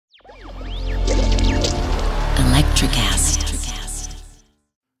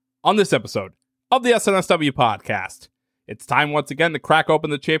On this episode of the SNSW podcast, it's time once again to crack open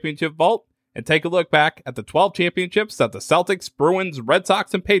the championship vault and take a look back at the 12 championships that the Celtics, Bruins, Red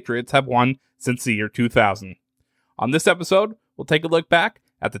Sox, and Patriots have won since the year 2000. On this episode, we'll take a look back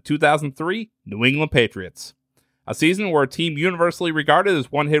at the 2003 New England Patriots, a season where a team universally regarded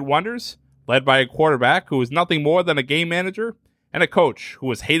as one-hit wonders, led by a quarterback who was nothing more than a game manager, and a coach who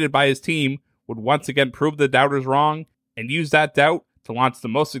was hated by his team, would once again prove the doubters wrong and use that doubt to launch the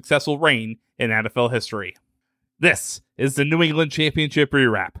most successful reign in NFL history. This is the New England Championship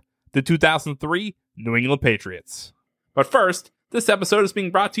ReWrap, the 2003 New England Patriots. But first, this episode is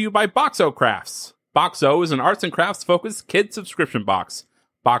being brought to you by Boxo Crafts. Boxo is an arts and crafts focused kid subscription box.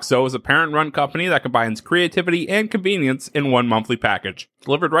 Boxo is a parent-run company that combines creativity and convenience in one monthly package,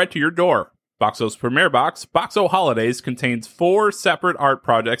 delivered right to your door. Boxo's premier box, Boxo Holidays, contains 4 separate art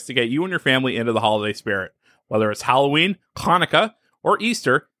projects to get you and your family into the holiday spirit. Whether it's Halloween, Hanukkah, or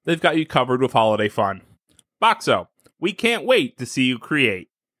Easter, they've got you covered with holiday fun. Boxo, we can't wait to see you create.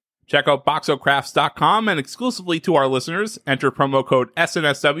 Check out boxocrafts.com and exclusively to our listeners, enter promo code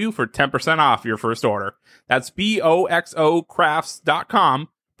SNSW for 10% off your first order. That's boxocrafts.com,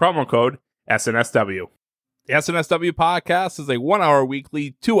 promo code SNSW. The SNSW podcast is a 1-hour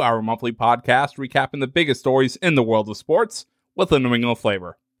weekly, 2-hour monthly podcast recapping the biggest stories in the world of sports with a New England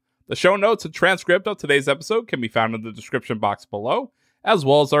flavor. The show notes and transcript of today's episode can be found in the description box below, as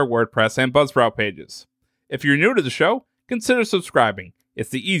well as our WordPress and Buzzsprout pages. If you're new to the show, consider subscribing.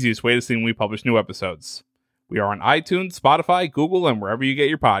 It's the easiest way to see when we publish new episodes. We are on iTunes, Spotify, Google, and wherever you get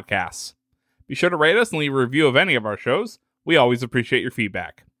your podcasts. Be sure to rate us and leave a review of any of our shows. We always appreciate your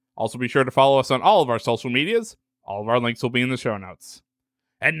feedback. Also be sure to follow us on all of our social medias. All of our links will be in the show notes.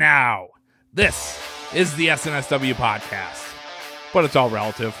 And now, this is the SNSW podcast. But it's all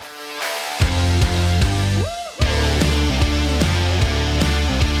relative.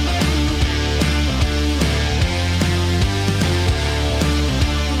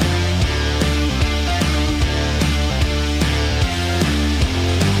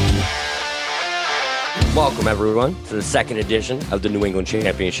 Welcome, everyone, to the second edition of the New England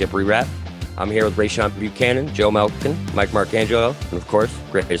Championship ReWrap. I'm here with Rayshawn Buchanan, Joe Melkin, Mike Marcangelo, and, of course,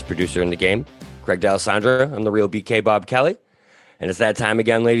 greatest producer in the game, Craig D'Alessandro. I'm the real BK Bob Kelly. And it's that time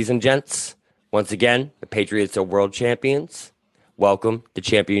again, ladies and gents. Once again, the Patriots are world champions. Welcome to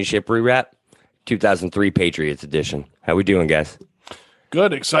Championship ReWrap, 2003 Patriots edition. How we doing, guys?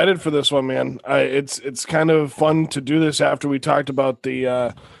 Good. Excited for this one, man. It's kind of fun to do this after we talked about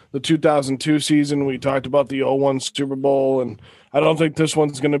the 2002 season. We talked about the 2001 Super Bowl, and I don't think this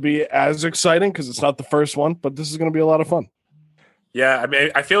one's going to be as exciting because it's not the first one, but this is going to be a lot of fun. Yeah, I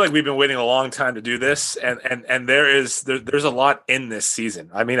mean, I feel like we've been waiting a long time to do this, and there's a lot in this season.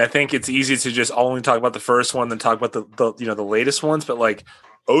 I mean, I think it's easy to just only talk about the first one, then talk about the latest ones, but like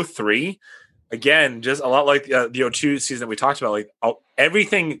 2003, again, just a lot like the 2002 season that we talked about. Like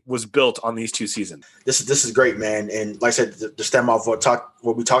everything was built on these 2 seasons. This is great, man. And like I said, to stem off what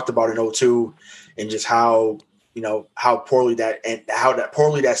we talked about in 2002, and just how poorly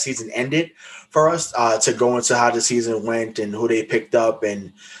that season ended for us, to go into how the season went and who they picked up,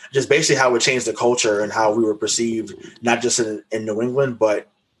 and just basically how it changed the culture and how we were perceived, not just in New England, but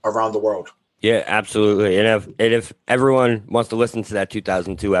around the world. Yeah, absolutely. And if everyone wants to listen to that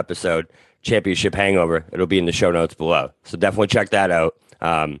 2002 episode, Championship Hangover, it'll be in the show notes below. So definitely check that out,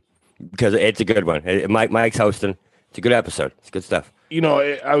 because it's a good one. Mike's hosting. It's a good episode. It's good stuff.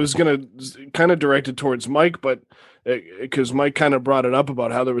 I was going to kind of direct it towards Mike, but because Mike kind of brought it up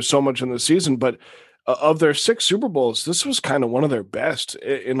about how there was so much in the season, but of their 6 Super Bowls, this was kind of one of their best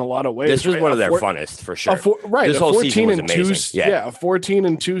in a lot of ways. This was one of their funnest, for sure. This whole season was amazing. A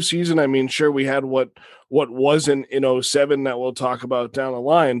 14-2 season. I mean, sure, we had what wasn't in 2007 that we'll talk about down the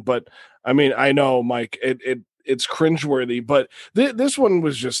line, but I mean, I know, Mike, it's cringeworthy, but this one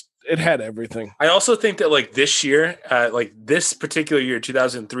was just, it had everything. I also think that like this year, like this particular year,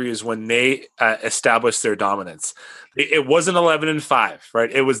 2003, is when they established their dominance. It wasn't 11-5,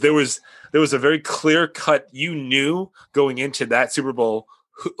 right? There was a very clear cut. You knew going into that Super Bowl,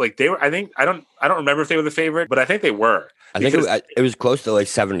 like they were. I don't remember if they were the favorite, but I think they were. I think it was close to like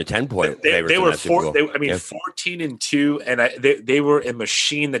 7 to 10 point. They were 14-2, and they were a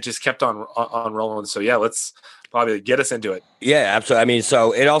machine that just kept on rolling. So yeah, let's probably get us into it. Yeah, absolutely. I mean,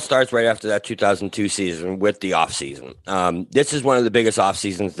 so it all starts right after that 2002 season with the off season. This is one of the biggest off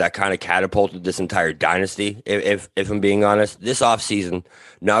seasons that kind of catapulted this entire dynasty. If I'm being honest, this off season,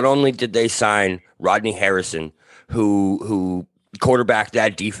 not only did they sign Rodney Harrison, who quarterbacked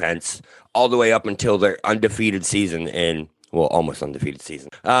that defense all the way up until their undefeated season almost undefeated season.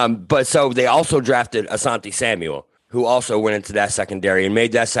 But so they also drafted Asante Samuel, who also went into that secondary and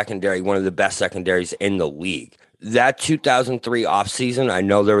made that secondary one of the best secondaries in the league. That 2003 offseason, I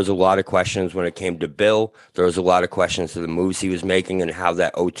know there was a lot of questions when it came to Bill. There was a lot of questions to the moves he was making and how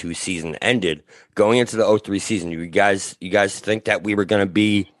that 02 season ended. Going into the 03 season, you guys think that we were going to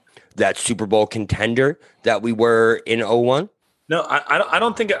be that Super Bowl contender that we were in 01? No, I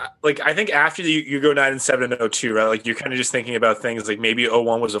don't think like I think after you go 9-7 and 02, right? Like you're kind of just thinking about things like maybe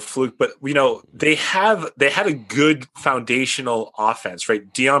 01 was a fluke, but they had a good foundational offense, right?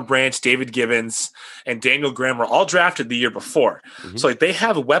 Deion Branch, David Givens, and Daniel Graham were all drafted the year before, so like they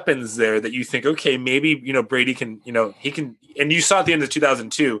have weapons there that you think, okay, maybe Brady can, he can, and you saw at the end of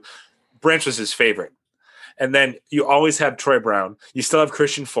 2002, Branch was his favorite, and then you always have Troy Brown, you still have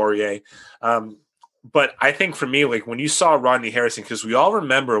Christian Fourier. But I think for me, like when you saw Rodney Harrison, because we all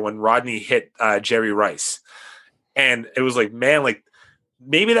remember when Rodney hit Jerry Rice, and it was like, man, like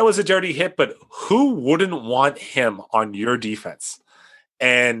maybe that was a dirty hit, but who wouldn't want him on your defense?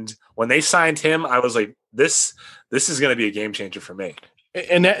 And when they signed him, I was like, this is going to be a game changer for me.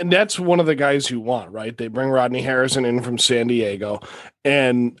 And that's one of the guys you want, right? They bring Rodney Harrison in from San Diego.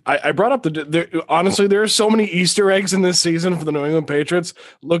 And I brought up honestly, there are so many Easter eggs in this season for the New England Patriots.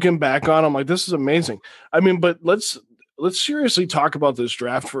 Looking back on, I'm like, this is amazing. I mean, but let's seriously talk about this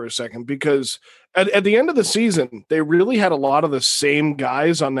draft for a second, because at the end of the season, they really had a lot of the same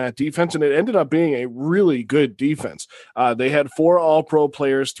guys on that defense, and it ended up being a really good defense. They had 4 All-Pro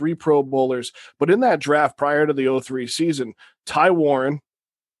players, 3 Pro Bowlers, but in that draft prior to the 03 season, Ty Warren,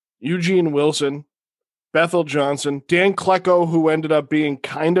 Eugene Wilson, Bethel Johnson, Dan Klecko, who ended up being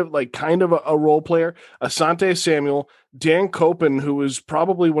kind of a role player, Asante Samuel, Dan Copen, who was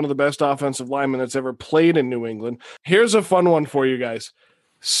probably one of the best offensive linemen that's ever played in New England. Here's a fun one for you guys.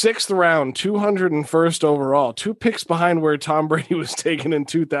 6th round, 201st overall, 2 picks behind where Tom Brady was taken in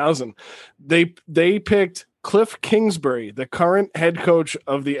 2000. They picked Cliff Kingsbury, the current head coach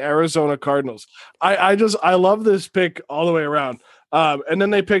of the Arizona Cardinals. I love this pick all the way around. And then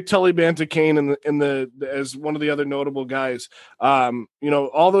they picked Tully Banta-Cain as one of the other notable guys.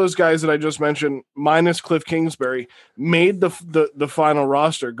 All those guys that I just mentioned, minus Cliff Kingsbury, made the final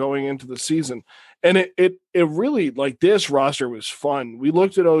roster going into the season. And it really, like, this roster was fun. We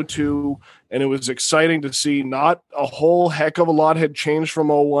looked at 02, and it was exciting to see. Not a whole heck of a lot had changed from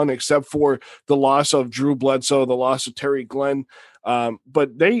 01, except for the loss of Drew Bledsoe, the loss of Terry Glenn.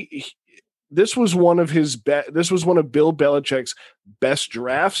 But this was one of Bill Belichick's best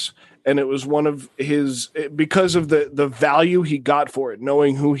drafts, and it was one of his, because of the value he got for it,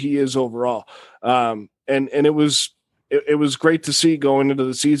 knowing who he is overall. And it was great to see going into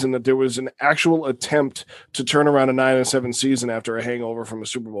the season that there was an actual attempt to turn around a 9-7 season after a hangover from a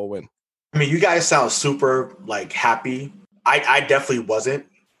Super Bowl win. I mean, you guys sound super like happy. I definitely wasn't.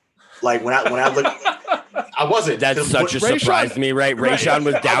 Like when I look, I wasn't. That's such a surprise to me, right? Rayshawn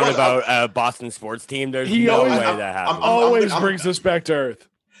was down about a Boston sports team. There's no way that happened. Always brings us back to earth.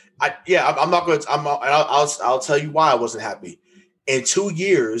 I'm not going to. I'll tell you why I wasn't happy. In 2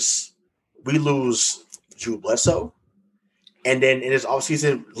 years, we lose Drew Bledsoe. And then in his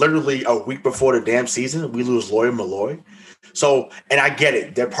offseason, literally a week before the damn season, we lose Lawyer Malloy. So, and I get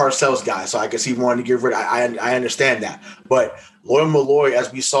it. They're Parcells guys, so I guess he wanted to get rid of I understand that. But Lawyer Malloy,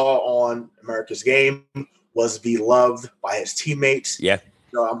 as we saw on America's Game, was beloved by his teammates. Yeah.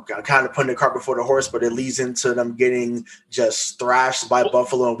 I'm kind of putting the cart before the horse, but it leads into them getting just thrashed by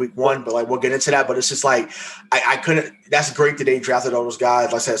Buffalo in week 1. But, like, we'll get into that. But it's just like I couldn't – that's great that they drafted all those guys.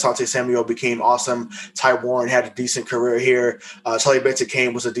 Like I said, Asante Samuel became awesome. Ty Warren had a decent career here. Tully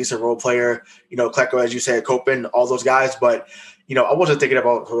Banta-Cain was a decent role player. Klecko, as you said, Copen, all those guys. But, I wasn't thinking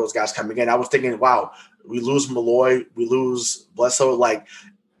about those guys coming in. I was thinking, wow, we lose Malloy. We lose Bledsoe. Like –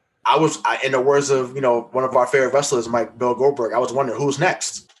 in the words of one of our favorite wrestlers, Bill Goldberg, I was wondering who's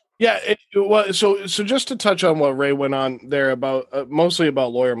next. Yeah, so just to touch on what Ray went on there about mostly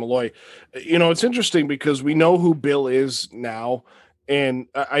about Lawyer Malloy, it's interesting because we know who Bill is now, and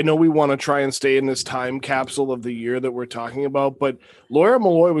I know we want to try and stay in this time capsule of the year that we're talking about, but Lawyer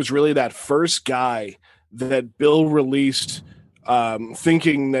Malloy was really that first guy that Bill released.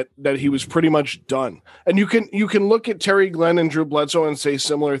 Thinking that he was pretty much done. And you can look at Terry Glenn and Drew Bledsoe and say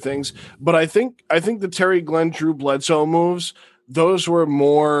similar things, but I think the Terry Glenn, Drew Bledsoe moves, those were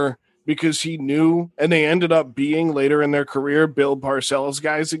more because he knew, and they ended up being later in their career Bill Parcells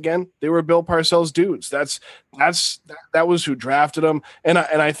guys again. They were Bill Parcells dudes. That was who drafted them. And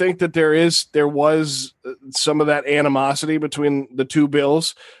I think that there was some of that animosity between the two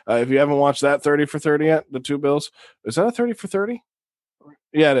Bills. If you haven't watched that 30 for 30 yet, the two Bills, is that a 30 for 30?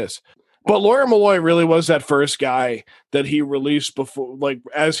 Yeah, it is. But Lawyer Malloy really was that first guy that he released before, like,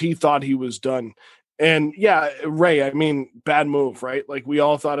 as he thought he was done. And yeah, Ray, I mean, bad move, right? Like we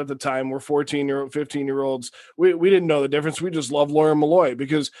all thought at the time, we're 14-year-old, 15-year-olds. We didn't know the difference. We just love Lawyer Malloy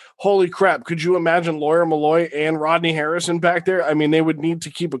because holy crap, could you imagine Lawyer Malloy and Rodney Harrison back there? I mean, they would need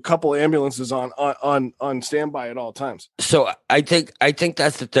to keep a couple ambulances on standby at all times. So I think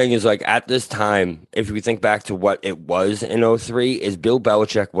that's the thing is like at this time, if we think back to what it was in 03, is Bill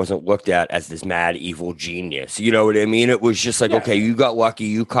Belichick wasn't looked at as this mad evil genius. You know what I mean? It was just like, okay, you got lucky,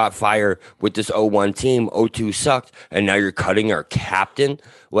 you caught fire with this 01 team, 02 sucked, and now you're cutting our captain.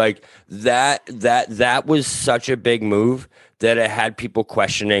 Like that was such a big move that it had people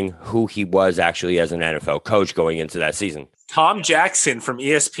questioning who he was actually as an NFL coach going into that season. Tom Jackson from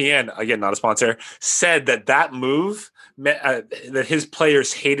ESPN, again, not a sponsor, said that move meant that his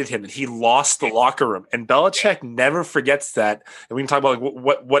players hated him and he lost the locker room. And Belichick never forgets that. And we can talk about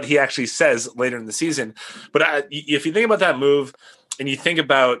like what he actually says later in the season. But if you think about that move and you think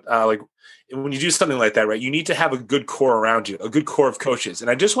about like when you do something like that, right, you need to have a good core around you, a good core of coaches. And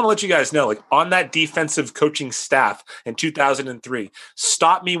I just want to let you guys know, like on that defensive coaching staff in 2003,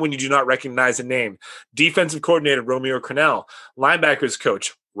 stop me when you do not recognize a name. Defensive coordinator, Romeo Crennel, linebackers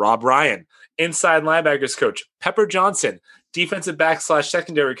coach, Rob Ryan, inside linebackers coach, Pepper Johnson, defensive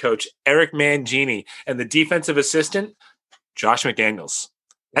back/secondary coach, Eric Mangini, and the defensive assistant, Josh McDaniels.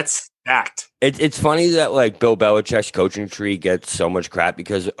 That's stacked. It's funny that like Bill Belichick's coaching tree gets so much crap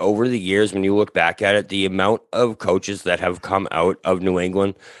because over the years, when you look back at it, the amount of coaches that have come out of New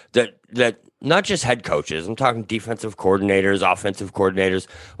England that not just head coaches, I'm talking defensive coordinators, offensive coordinators,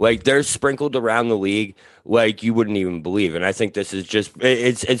 like they're sprinkled around the league like you wouldn't even believe. And I think this is just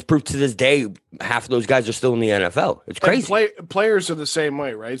it's proof to this day. Half of those guys are still in the NFL. It's crazy. Players are the same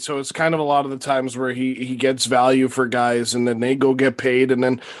way, right? So it's kind of a lot of the times where he gets value for guys and then they go get paid. And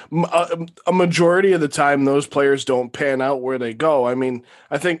then a majority of the time, those players don't pan out where they go. I mean,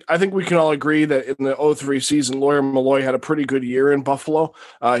 I think we can all agree that in the 03 season, Lawyer Malloy had a pretty good year in Buffalo.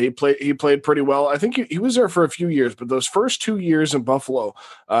 He played pretty well. I think he was there for a few years, but those first 2 years in Buffalo,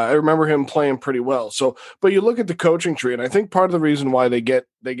 I remember him playing pretty well. So, but you look at the coaching tree, and I think part of the reason why they get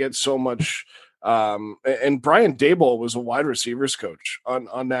so much. And Brian Daboll was a wide receivers coach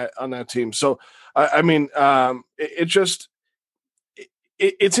on that team. So, I mean, it's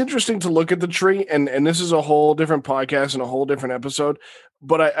interesting to look at the tree, and this is a whole different podcast and a whole different episode.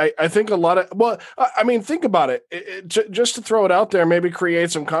 But I think a lot of think about it. Just to throw it out there, maybe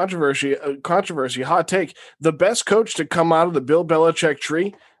create some controversy. Hot take: the best coach to come out of the Bill Belichick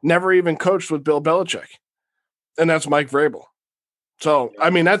tree never even coached with Bill Belichick, and that's Mike Vrabel. So,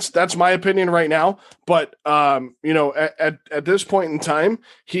 I mean, that's my opinion right now. But, at this point in time,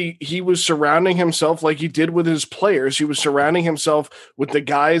 he was surrounding himself like he did with his players. He was surrounding himself with the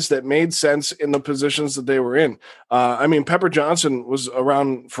guys that made sense in the positions that they were in. Pepper Johnson was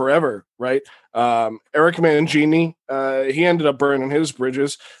around forever, right? Eric Mangini, he ended up burning his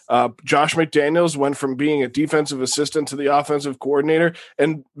bridges. Josh McDaniels went from being a defensive assistant to the offensive coordinator,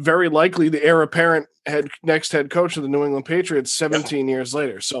 and very likely the heir apparent next head coach of the New England Patriots 17 years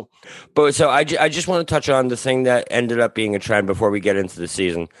later. So I just want to touch on the thing that ended up being a trend before we get into the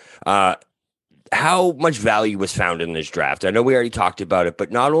season. How much value was found in this draft? I know we already talked about it,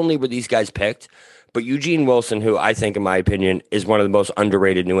 but not only were these guys picked, but Eugene Wilson, who I think, in my opinion, is one of the most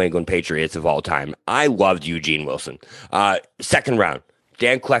underrated New England Patriots of all time. I loved Eugene Wilson. Second round,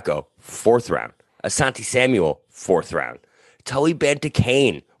 Dan Klecko, fourth round. Asante Samuel, fourth round. Tully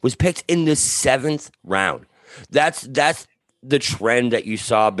Banta-Cain was picked in the seventh round. That's the trend that you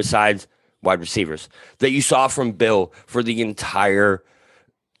saw besides wide receivers, that you saw from Bill for the entire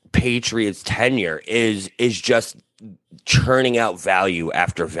Patriots tenure is just churning out value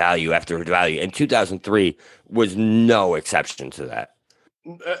after value after value. And 2003 was no exception to that.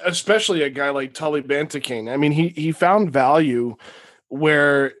 Especially a guy like Tully Banta-Cain. I mean, he found value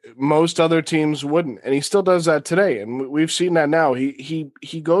where most other teams wouldn't, and he still does that today. And we've seen that now. He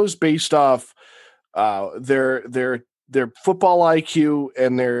goes based off their football IQ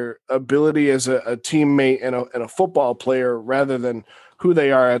and their ability as a teammate and a football player rather than who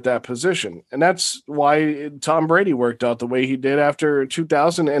they are at that position. And that's why Tom Brady worked out the way he did after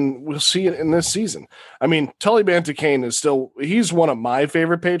 2000, and we'll see it in this season. I mean, Tully Banta-Cain he's one of my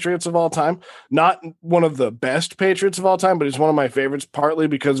favorite Patriots of all time. Not one of the best Patriots of all time, but he's one of my favorites, partly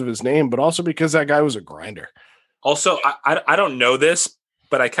because of his name, but also because that guy was a grinder. Also, I don't know this,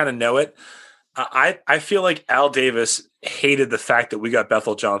 but I kind of know it. I feel like Al Davis hated the fact that we got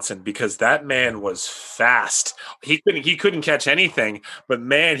Bethel Johnson because that man was fast. He couldn't catch anything, but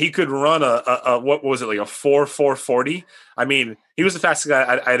man, he could run a what was it, like a 4.40? I mean, he was the fastest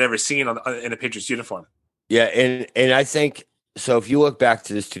guy I'd ever seen in a Patriots uniform. Yeah, and I think So if you look back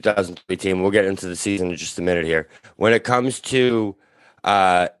to this 2003 team, we'll get into the season in just a minute here. When it comes to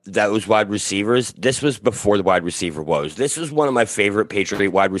those wide receivers, this was before the wide receiver woes. This was one of my favorite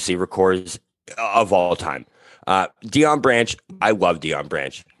Patriot wide receiver cores of all time. Deion Branch, I love Deion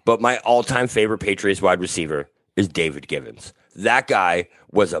Branch, but my all-time favorite Patriots wide receiver is David Givens. That guy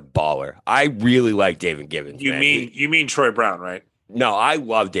was a baller. I really like David Givens. You mean Troy Brown, right? No, I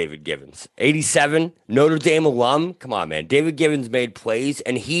love David Givens. 87, Notre Dame alum. Come on, man. David Givens made plays,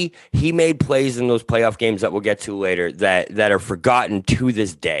 and he made plays in those playoff games that we'll get to later that are forgotten to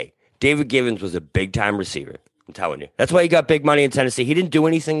this day. David Givens was a big-time receiver. I'm telling you. That's why he got big money in Tennessee. He didn't do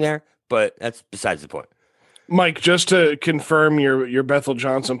anything there, but that's besides the point. Mike, just to confirm your Bethel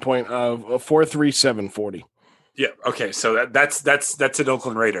Johnson point of 4.3740. Yeah. Okay. So that's an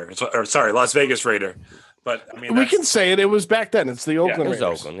Oakland Raider, or sorry, Las Vegas Raider. But I mean, we can say it. It was back then. It's the Oakland Raiders.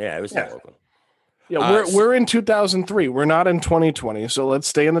 Oakland. Yeah, it was Oakland. Yeah, we're in 2003. We're not in 2020. So let's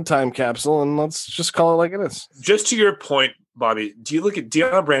stay in the time capsule and let's just call it like it is. Just to your point, Bobby, do you look at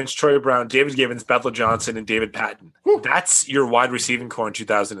Deion Branch, Troy Brown, David Givens, Bethel Johnson, and David Patton? That's your wide receiving core in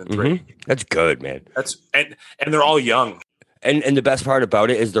 2003. Mm-hmm. That's good, man. And they're all young. And the best part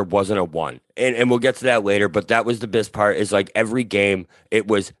about it is there wasn't a one. And we'll get to that later, but that was the best part is like every game, it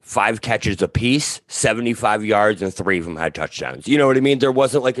was 5 catches apiece, 75 yards, and 3 of them had touchdowns. You know what I mean? There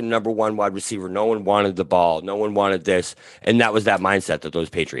wasn't like a number one wide receiver. No one wanted the ball. No one wanted this. And that was that mindset that those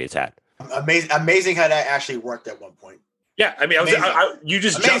Patriots had. Amazing how that actually worked at one point. Yeah, I mean, you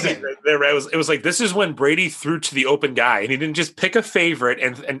just jumped in there. It was like this is when Brady threw to the open guy, and he didn't just pick a favorite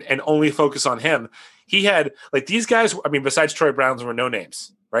and only focus on him. He had like these guys. I mean, besides Troy Brown's, were no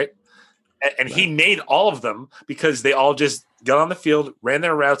names, right? And he made all of them because they all just got on the field, ran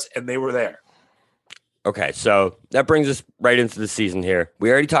their routes, and they were there. Okay, so that brings us right into the season here. We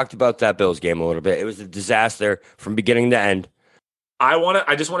already talked about that Bills game a little bit. It was a disaster from beginning to end.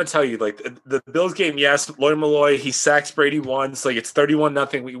 I just want to tell you, like the Bills game, yes, Lloyd Malloy, he sacks Brady once, like it's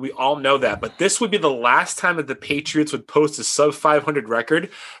 31-0. We all know that, but this would be the last time that the Patriots would post a sub 500 record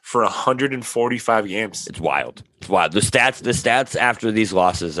for 145 games. It's wild. It's wild. The stats after these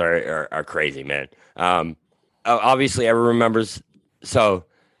losses are crazy, man. Obviously, everyone remembers. So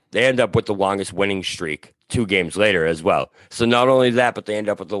they end up with the longest winning streak 2 games later as well. So not only that, but they end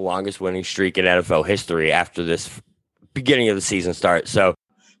up with the longest winning streak in NFL history after this beginning of the season start. So,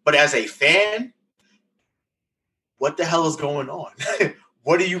 but as a fan, what the hell is going on?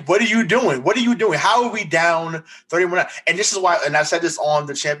 What are you doing? What are you doing? How are we down 31? And this is why, and I said this on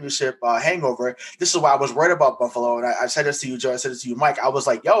the championship hangover. This is why I was worried about Buffalo. And I said this to you, Joe. I said this to you, Mike. I was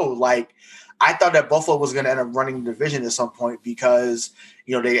like, yo, like, I thought that Buffalo was going to end up running the division at some point because,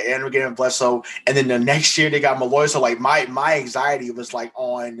 you know, they ended up getting Bledsoe. And then the next year they got Malloy. So, like, my anxiety was, like,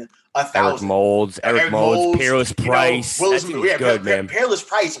 on 1,000. Eric Molds, Peerless Price. You know, good, man. Peerless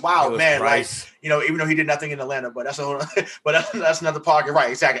Price. Wow, Peerless man. Price. Like, you know, even though he did nothing in Atlanta, but that's another pocket.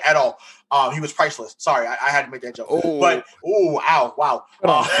 Right, exactly. At all. He was priceless. Sorry, I had to make that joke. Ooh. But, ow, wow.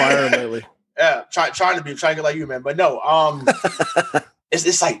 On fire lately. Yeah, trying to get like you, man. But no,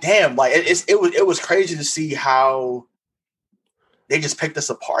 it's like, damn, like it was crazy to see how they just picked us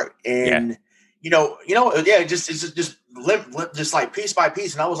apart, and just like piece by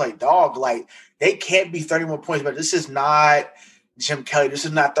piece. And I was like, dog, like they can't be 31 points, but this is not Jim Kelly. This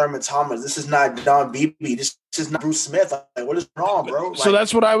is not Thurman Thomas. This is not Don Beebe. This is not Bruce Smith. Like, what is wrong, bro? Like, so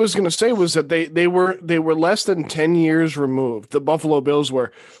that's what I was going to say was that they were less than 10 years removed. The Buffalo Bills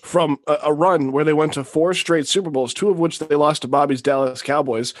were from a run where they went to 4 straight Super Bowls, 2 of which they lost to Bobby's Dallas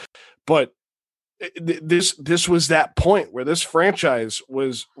Cowboys. But this was that point where this franchise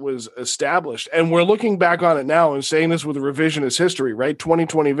was established, and we're looking back on it now and saying this with revisionist history, right?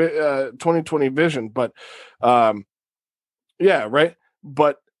 2020 vision, but yeah, right.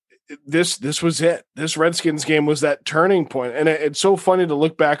 But this was it. This Redskins game was that turning point, and it's so funny to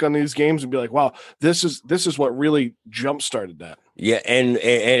look back on these games and be like, wow, this is what really jump started that. Yeah, and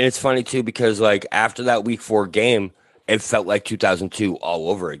it's funny too because like after that Week 4 game, it felt like 2002 all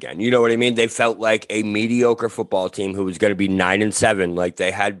over again. You know what I mean? They felt like a mediocre football team who was going to be 9-7, like they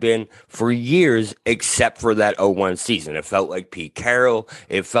had been for years, except for that 0-1 season. It felt like Pete Carroll.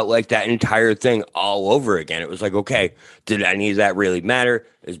 It felt like that entire thing all over again. It was like, okay, did any of that really matter?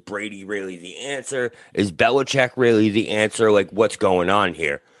 Is Brady really the answer? Is Belichick really the answer? Like, what's going on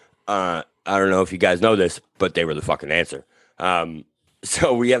here? I don't know if you guys know this, but they were the fucking answer.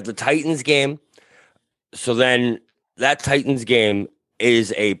 So we have the Titans game. So then that Titans game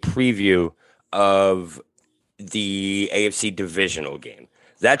is a preview of the AFC divisional game.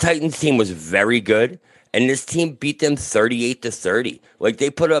 That Titans team was very good, and this team beat them 38-30. Like, they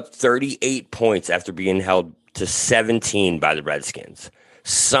put up 38 points after being held to 17 by the Redskins.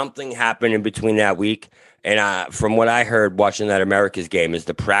 Something happened in between that week. And from what I heard watching that America's game is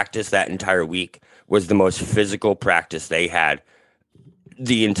the practice that entire week was the most physical practice they had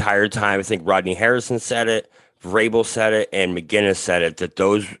the entire time. I think Rodney Harrison said it, Vrabel said it, and McGinnis said it, that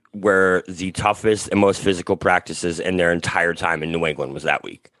those were the toughest and most physical practices in their entire time in New England was that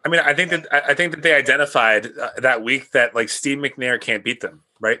week. I mean, I think that they identified that week that like Steve McNair can't beat them,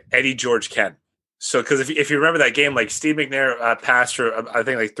 right? Eddie George can. So, because if you remember that game, like Steve McNair passed for I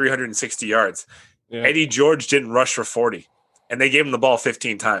think like 360 yards. Yeah. Eddie George didn't rush for 40, and they gave him the ball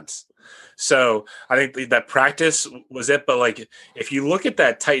 15 times. So I think that practice was it. But like, if you look at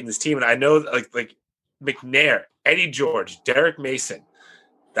that Titans team, and I know like McNair, Eddie George, Derek Mason,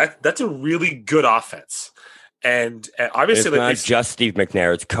 that's a really good offense. And obviously, it's not just Steve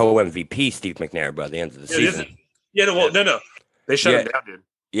McNair; it's co-MVP Steve McNair by the end of the season. No, they shut him down, dude.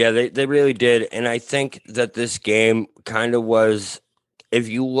 Yeah, they really did, and I think that this game kind of was. If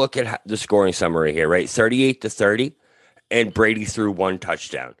you look at the scoring summary here, right, 38-30, and Brady threw one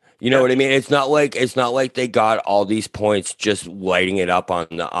touchdown. You know what I mean? It's not like they got all these points just lighting it up on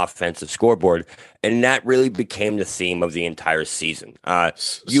the offensive scoreboard, and that really became the theme of the entire season.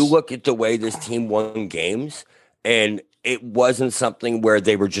 You look at the way this team won games, and it wasn't something where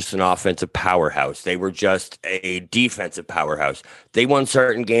they were just an offensive powerhouse. They were just a defensive powerhouse. They won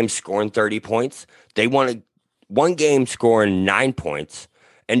certain games scoring 30 points. They won one game scoring 9 points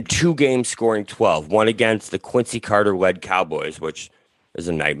and 2 games scoring 12. One against the Quincy Carter-led Cowboys, which is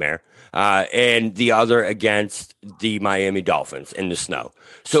a nightmare, and the other against the Miami Dolphins in the snow.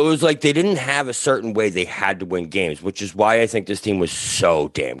 So it was like they didn't have a certain way they had to win games, which is why I think this team was so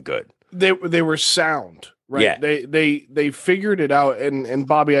damn good. They were sound, right? Yeah. They figured it out, and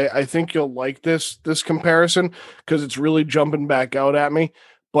Bobby, I think you'll like this comparison because it's really jumping back out at me,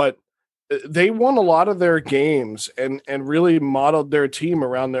 but they won a lot of their games and really modeled their team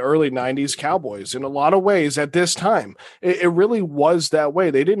around the early 90s Cowboys in a lot of ways at this time. It really was that way.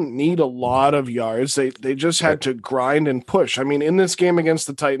 They didn't need a lot of yards. They just had to grind and push. I mean, in this game against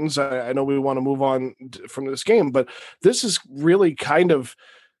the Titans, I know we want to move on from this game, but this is really kind of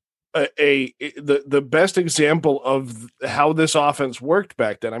the best example of how this offense worked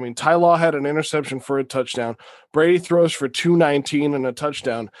back then. I mean, Ty Law had an interception for a touchdown. Brady throws for 219 and a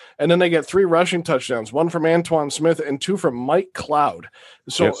touchdown. And then they get 3 rushing touchdowns, 1 from Antoine Smith and 2 from Mike Cloud.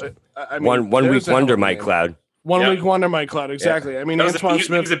 So, yep. I mean, one week wonder Mike Cloud. Week wonder Mike Cloud, exactly. Yeah. I mean, Antoine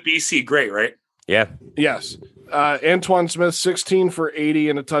Smith was a BC great, right? Yeah. Yes. Antoine Smith, 16 for 80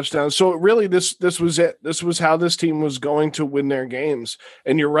 and a touchdown. So really, this was it. This was how this team was going to win their games.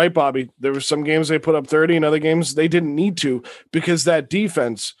 And you're right, Bobby. There were some games they put up 30 and other games they didn't need to because that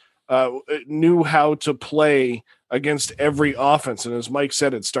defense knew how to play against every offense. And as Mike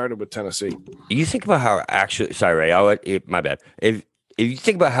said, it started with Tennessee. You think about how actually – sorry, Ray. My bad. If you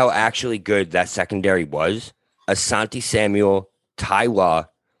think about how actually good that secondary was, Asante Samuel, Ty Law,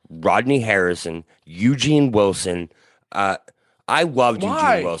 Rodney Harrison, Eugene Wilson. I loved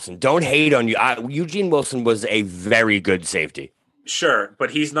Eugene Wilson. Don't hate on you. Eugene Wilson was a very good safety. Sure,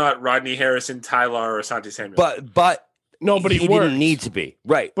 but he's not Rodney Harrison, Ty Law, or Asante Samuel. But nobody he didn't need to be.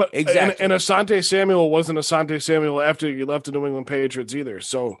 Right. But exactly. And Asante Samuel wasn't Asante Samuel after he left the New England Patriots either.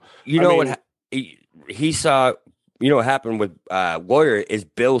 So what he saw. You know what happened with Lawyer is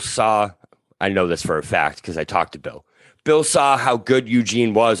Bill saw. I know this for a fact because I talked to Bill. Bill saw how good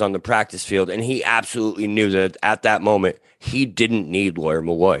Eugene was on the practice field, and he absolutely knew that at that moment, he didn't need Lawyer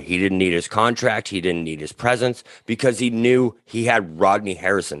Malloy. He didn't need his contract. He didn't need his presence because he knew he had Rodney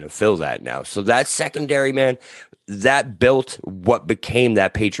Harrison to fill that now. So that secondary, man, that built what became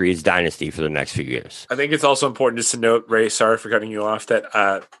that Patriots dynasty for the next few years. I think it's also important just to note, Ray, sorry for cutting you off,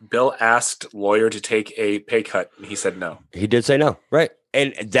 that Bill asked Lawyer to take a pay cut, and he said no. He did say no, right?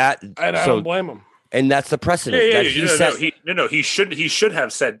 And that – I don't blame him. And that's the precedent. He should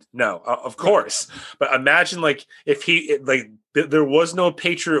have said no, of course. But imagine like if there was no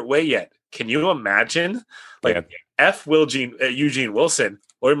Patriot way yet. Can you imagine Eugene Wilson,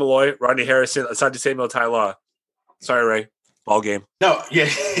 Lawyer Malloy, Rodney Harrison, Asante Samuel, Ty Law. Sorry, Ray. Ball game. No, yeah,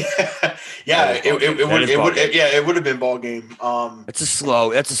 it would have been ball game. It's a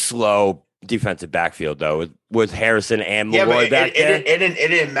slow defensive backfield though with Harrison and Malloy back there. It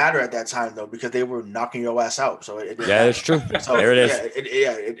didn't matter at that time though because they were knocking your ass out. So that's true. So, there it is.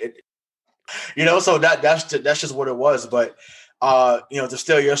 So that's just what it was. But to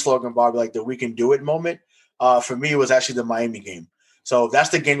steal your slogan, Bobby, like the "we can do it" moment. For me, it was actually the Miami game. So that's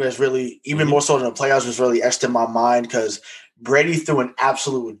the game that's really even more so than the playoffs was really etched in my mind because Brady threw an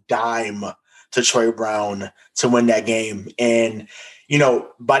absolute dime to Troy Brown to win that game and.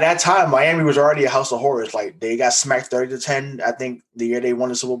 by that time, Miami was already a house of horrors. Like they got smacked 30-10. I think the year they won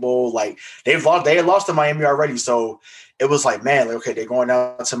the Super Bowl. Like they had lost to Miami already. So it was like, man, like, okay, they're going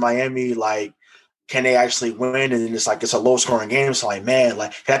down to Miami. Like, can they actually win? And then it's a low scoring game. So like, man,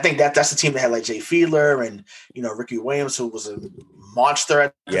 like, and I think that's the team that had like Jay Fiedler and Ricky Williams, who was a monster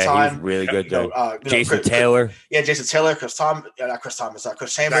at the time. He was really good. Jason Taylor. Jason Taylor, Chris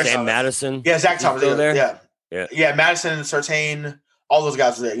Chambers, Sam Madison. Yeah, Zach Thomas. there. Yeah, Madison and Surtain. All those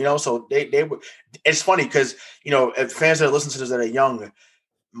guys were there, so they were. It's funny because if fans that listen to this that are young,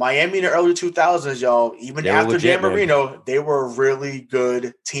 Miami in the early 2000s, y'all, even after Dan Marino, they were a really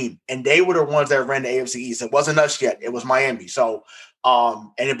good team, and they were the ones that ran the AFC East. It wasn't us yet; it was Miami. So,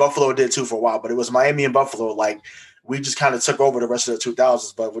 and in Buffalo did too for a while, but it was Miami and Buffalo. Like we just kind of took over the rest of the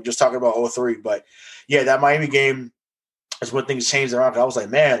 2000s. But we're just talking about 03. But yeah, that Miami game is when things changed around. I was like,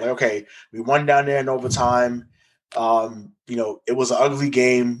 man, like okay, we won down there in overtime. It was an ugly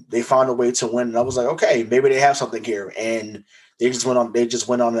game. They found a way to win, and I was like, okay, maybe they have something here. And they just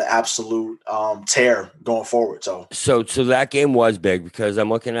went on an absolute tear going forward. So that game was big because I'm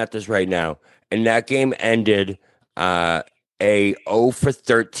looking at this right now, and that game ended a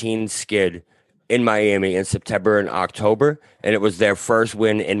 0-for-13 skid in Miami in September and October, and it was their first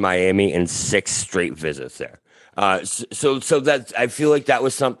win in Miami in 6 straight visits there. So that I feel like that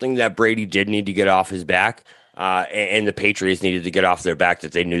was something that Brady did need to get off his back. And the Patriots needed to get off their back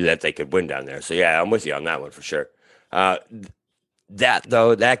that they knew that they could win down there. So, yeah, I'm with you on that one for sure.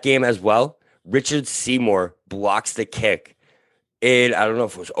 That game as well, Richard Seymour blocks the kick in, I don't know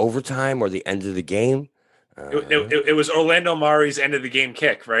if it was overtime or the end of the game. It was Orlando Mari's end of the game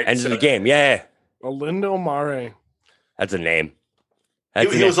kick, right? End of the game, yeah. Orlando Mari. That's a name.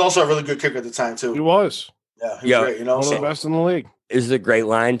 He was also a really good kicker at the time, too. He was. Yeah, he was great, one of the best in the league. This is a great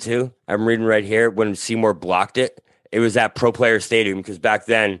line, too. I'm reading right here. When Seymour blocked it, it was at Pro Player Stadium because back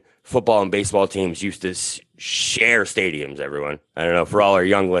then, football and baseball teams used to share stadiums, everyone. I don't know, for all our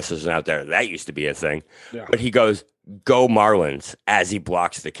young listeners out there, that used to be a thing. Yeah. But he goes, "Go Marlins," as he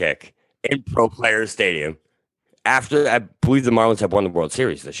blocks the kick in Pro Player Stadium. After, I believe the Marlins have won the World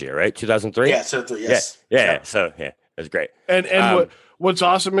Series this year, right? 2003? Yeah, 2003, yes. Yeah. So, yeah, it was great. And what's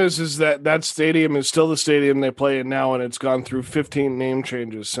awesome is that stadium is still the stadium they play in now, and it's gone through 15 name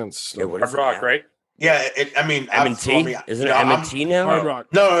changes since. Hard Rock, right? Yeah, M&T? Isn't it M&T now? Hard Rock.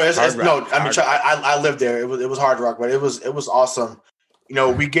 No, I lived there. It was Hard Rock, but it was awesome.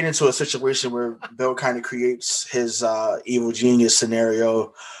 We get into a situation where Bill kind of creates his evil genius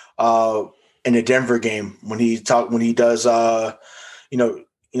scenario in the Denver game when he does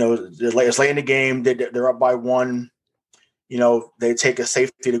it's late in the game, they're up by 1. They take a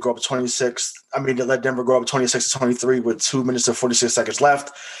safety to go up 26. They let Denver go up 26-23 with 2 minutes and 46 seconds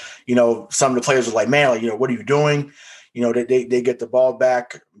left. Some of the players were like, man, like, what are you doing? They get the ball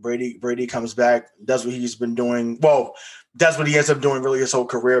back. Brady comes back, does what he's been doing. Well, that's what he ends up doing really his whole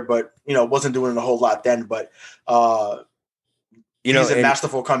career, but, wasn't doing a whole lot then. But, he's a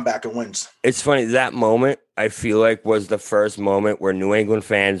masterful comeback and wins. It's funny. That moment, I feel like, was the first moment where New England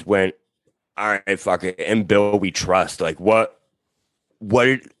fans went, all right, fuck it. And Bill, we trust. Like, what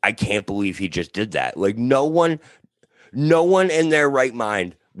I can't believe he just did that. Like, no one in their right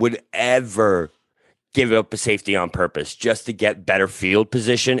mind would ever give up a safety on purpose just to get better field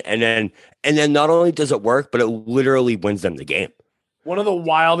position. And then not only does it work, but it literally wins them the game. One of the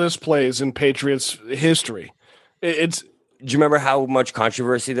wildest plays in Patriots history. Do you remember how much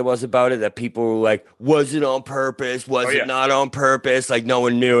controversy there was about it? That people were like, was it on purpose? Was it not on purpose? Like, no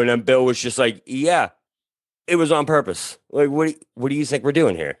one knew. And then Bill was just like, yeah, it was on purpose. Like, what do you think we're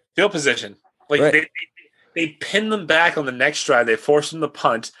doing here? Field position. Like, right. They pin them back on the next drive. They force them to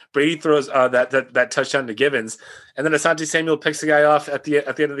punt. Brady throws that touchdown to Givens. And then Asante Samuel picks the guy off at the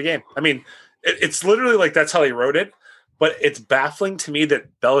end of the game. It's literally like that's how he wrote it. But it's baffling to me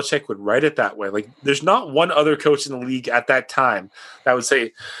that Belichick would write it that way. Like, there's not one other coach in the league at that time that would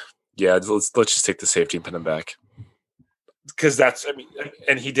say, yeah, let's just take the safety and pin him back. Because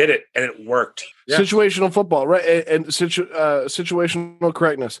and he did it, and it worked. Yeah. Situational football, right? And situational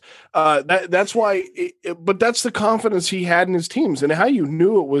correctness. That's why, but that's the confidence he had in his teams and how you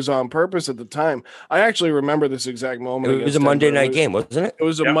knew it was on purpose at the time. I actually remember this exact moment. It was a Monday night game, wasn't it? It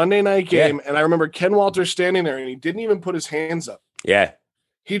was a Monday night game, and I remember Ken Walter standing there, and he didn't even put his hands up. Yeah.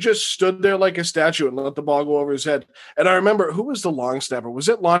 He just stood there like a statue and let the ball go over his head. And I remember, who was the long snapper? Was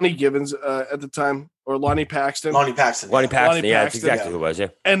it Lonnie Givens at the time or Lonnie Paxton? Lonnie Paxton. Yeah, that's exactly who it was, yeah.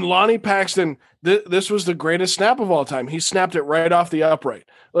 And Lonnie Paxton, this was the greatest snap of all time. He snapped it right off the upright.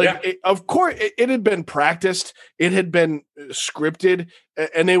 Of course, it had been practiced. It had been scripted,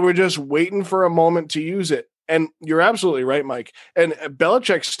 and they were just waiting for a moment to use it. And you're absolutely right, Mike. And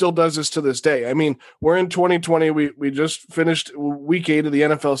Belichick still does this to this day. I mean, we're in 2020. We just finished week 8 of the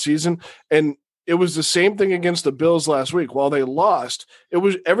NFL season, and it was the same thing against the Bills last week. While they lost,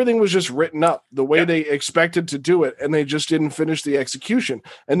 everything was just written up the way they expected to do it, and they just didn't finish the execution.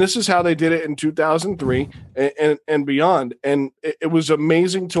 And this is how they did it in 2003 and beyond. And it was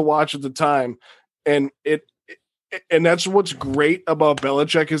amazing to watch at the time. And and that's what's great about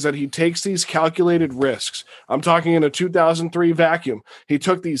Belichick is that he takes these calculated risks. I'm talking in a 2003 vacuum. He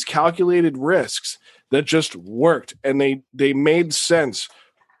took these calculated risks that just worked, and they made sense,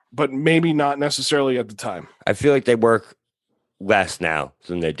 but maybe not necessarily at the time. I feel like they work less now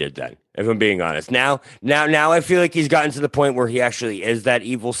than they did then, if I'm being honest. Now I feel like he's gotten to the point where he actually is that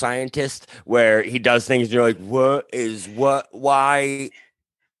evil scientist where he does things and you're like, why?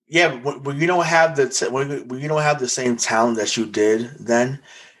 Yeah, when you don't have when you don't have the same talent that you did then,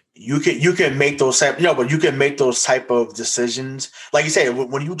 you can make those type, but you can make those type of decisions. Like you said,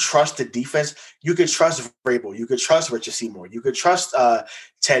 when you trust the defense, you could trust Vrabel, you could trust Richard Seymour, you could trust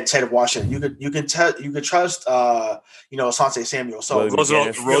Ted Washington, you could trust Asante Samuel. So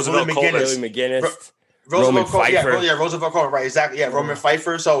Roosevelt McGinnis. Roosevelt Pfeiffer. Roosevelt Coleman, right, exactly. Yeah, Roman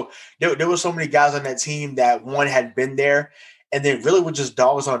Pfeiffer. So there were so many guys on that team that one had been there, and they really were just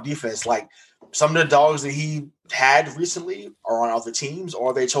dogs on defense. Like some of the dogs that he had recently are on other teams,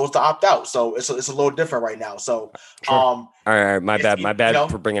 or they chose to opt out. So it's a little different right now. So, sure. All right, my bad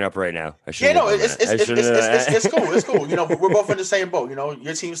for bringing it up right now. It's cool. It's cool. We're both in the same boat.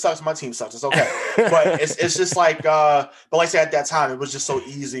 Your team sucks, my team sucks. It's okay. But it's just like, but like I said, at that time, it was just so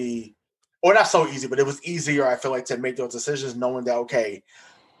easy, or not so easy, but it was easier. I feel like to make those decisions, knowing that okay,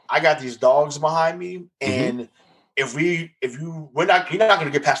 I got these dogs behind me, and you're not going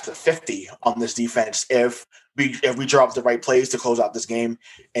to get past the 50 on this defense if we drop the right plays to close out this game,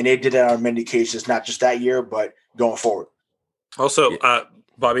 and they did it on many occasions, not just that year, but going forward. Also,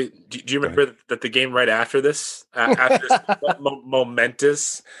 Bobby, do you remember that the game right after this,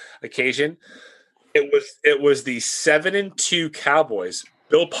 momentous occasion, it was the 7-2 Cowboys,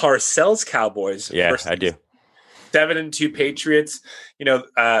 Bill Parcells Cowboys. Yeah, I do. 7-2 Patriots.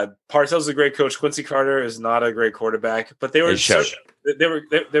 Parcells is a great coach. Quincy Carter is not a great quarterback, but they were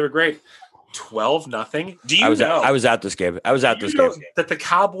they were great. 12-0. Do you know? I was at this game. That the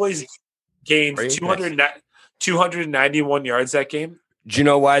Cowboys gained 291 yards that game. Do you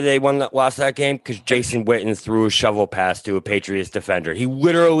know why they lost that game? Because Jason Witten threw a shovel pass to a Patriots defender. He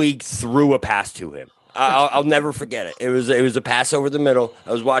literally threw a pass to him. I'll never forget it. It was a pass over the middle.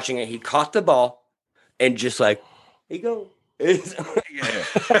 I was watching it. He caught the ball and just like, here you go. Here it is.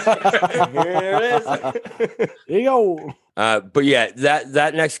 There you go. But yeah,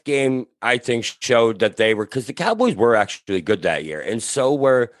 that next game I think showed that they were, because the Cowboys were actually good that year, and so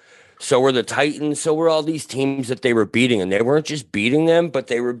were the Titans, so were all these teams that they were beating, and they weren't just beating them, but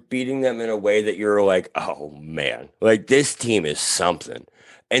they were beating them in a way that you're like, oh man, like this team is something,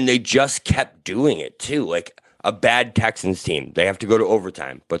 and they just kept doing it too. Like a bad Texans team, they have to go to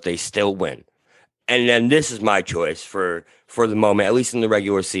overtime, but they still win. And then this is my choice for the moment, at least in the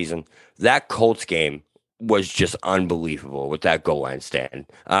regular season. That Colts game was just unbelievable with that goal line stand.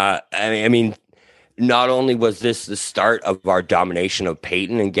 I mean, not only was this the start of our domination of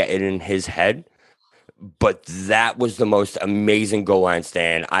Peyton and getting in his head, but that was the most amazing goal line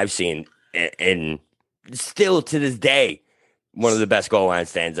stand I've seen, and still to this day, one of the best goal line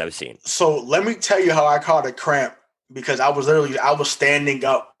stands I've seen. So let me tell you how I caught a cramp, because I was standing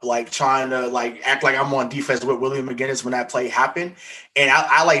up, like trying to like act like I'm on defense with William McGinnis when that play happened. And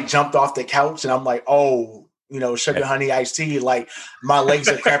I like jumped off the couch and I'm like, oh, sugar honey iced tea. Like my legs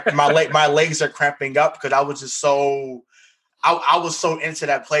are cramping, my legs are cramping up, because I was just so, I was so into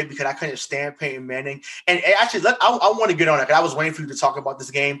that play because I couldn't stand Peyton Manning. And actually, I want to get on it, because I was waiting for you to talk about this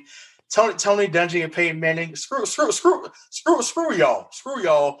game. Tony Dungy and Peyton Manning, screw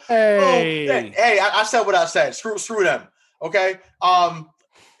y'all. Hey, I said what I said. Screw them. Okay.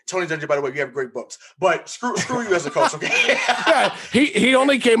 Tony Dungy, by the way, you have great books, but screw you as a coach. Okay. Yeah, he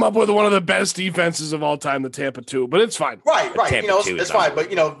only came up with one of the best defenses of all time, the Tampa 2, but it's fine. Right. It's fine,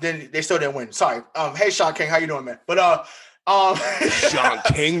 but then they still didn't win. Sorry. Hey, Sean King, how you doing, man? But Sean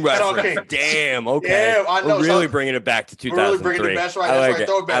King reference. Damn. Okay. Yeah, I know. We're really bringing it back to 2003. We're really bringing it back. That's right.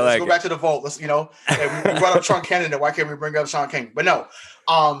 Throw it back. Let's go back to the vault. Let's, hey, we brought up Sean Cannon. Why can't we bring up Sean King? But no,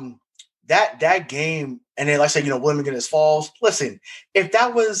 that game, and then like I said, William McGinnis falls. Listen, if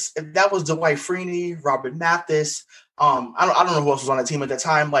that was Dwight Freeney, Robert Mathis, I don't know who else was on that team at that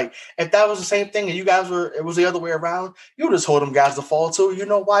time. Like, if that was the same thing and it was the other way around, you would just hold them guys to fall too. You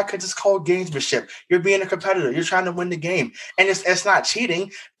know why? Because it's called gamesmanship. You're being a competitor. You're trying to win the game, and it's not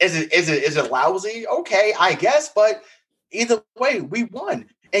cheating. Is it lousy? Okay, I guess, but either way, we won.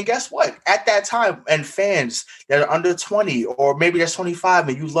 And guess what? At that time, and fans that are under 20 or maybe that's 25,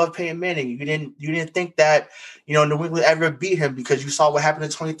 and you love Peyton Manning, you didn't think that New England ever beat him because you saw what happened in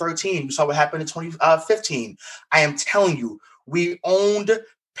 2013, you saw what happened in 2015. I am telling you, we owned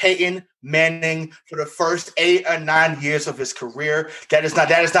Peyton Manning for the first 8 or 9 years of his career. That is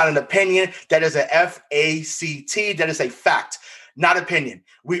not an opinion. That is a FACT. That is a fact, not opinion.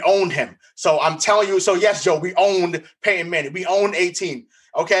 We owned him. So I'm telling you. So yes, Joe, we owned Peyton Manning. We owned 18.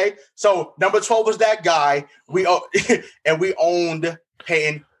 Okay, so number 12 was that guy. And we owned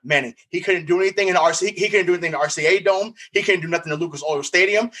Peyton Manning. He couldn't do anything in RC. He couldn't do anything in the RCA Dome. He couldn't do nothing in Lucas Oil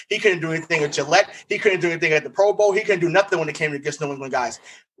Stadium. He couldn't do anything at Gillette. He couldn't do anything at the Pro Bowl. He couldn't do nothing when it came against New England guys.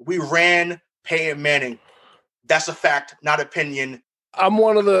 We ran Peyton Manning. That's a fact, not opinion. I'm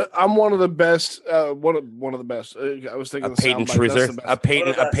one of the best. One of the best. I was thinking a Peyton Truther. A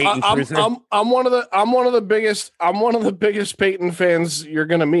Peyton Truther. I'm one of the biggest Peyton fans you're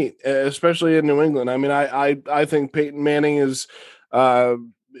gonna meet, especially in New England. I mean, I think Peyton Manning is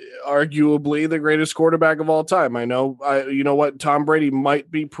arguably the greatest quarterback of all time. I know. You know what? Tom Brady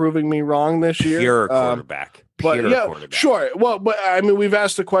might be proving me wrong this year. Pure quarterback. But yeah, sure. Well, but I mean, we've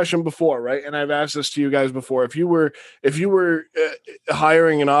asked the question before, right? And I've asked this to you guys before. If you were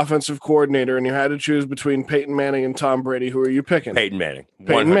hiring an offensive coordinator and you had to choose between Peyton Manning and Tom Brady, who are you picking? Peyton Manning.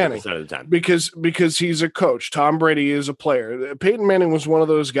 Peyton Manning. Of the time. Because he's a coach. Tom Brady is a player. Peyton Manning was one of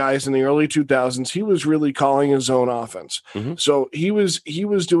those guys in the early 2000s. He was really calling his own offense. Mm-hmm. So he was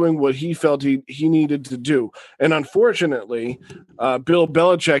doing what he felt he needed to do. And unfortunately, Bill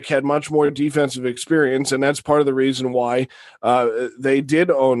Belichick had much more defensive experience, and that's part of the reason why they did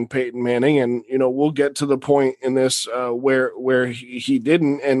own Peyton Manning. And we'll get to the point in this where he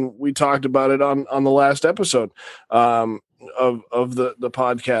didn't, and we talked about it on the last episode of the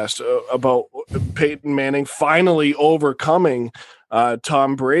podcast about Peyton Manning finally overcoming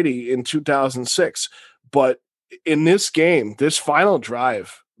Tom Brady in 2006. But in this game, this final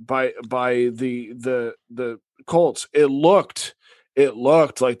drive by the Colts, it looked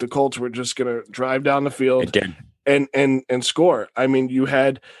like the Colts were just going to drive down the field. It did. And score. I mean, you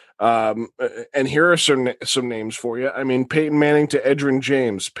had and here are some names for you. I mean, Peyton Manning to Edgerrin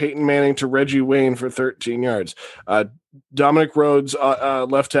James, Peyton Manning to Reggie Wayne for 13 yards, Dominic Rhodes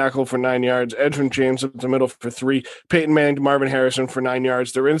left tackle for 9 yards, Edgerrin James up the middle for 3, Peyton Manning to Marvin Harrison for 9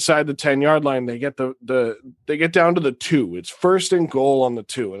 yards. They're inside the 10-yard line. They get they get down to the 2. It's first and goal on the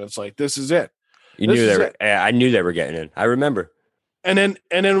 2, and it's like, this is it. I knew they were getting in. I remember. And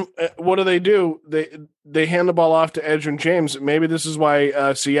then what do? They hand the ball off to Edgerrin James. Maybe this is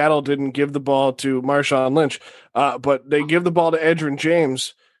why Seattle didn't give the ball to Marshawn Lynch, but they give the ball to Edgerrin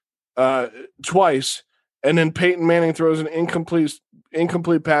James twice, and then Peyton Manning throws an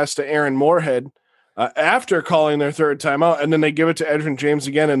incomplete pass to Aaron Moorhead after calling their third timeout, and then they give it to Edgerrin James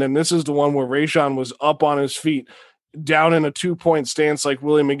again, and then this is the one where Rashawn was up on his feet, down in a 2-point stance like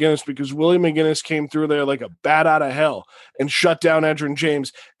Willie McGinnis, because Willie McGinnis came through there like a bat out of hell and shut down Edgerrin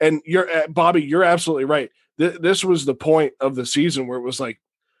James. And Bobby, you're absolutely right. This was the point of the season where it was like,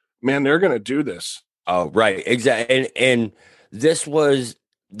 man, they're going to do this. Oh, right. Exactly. And this was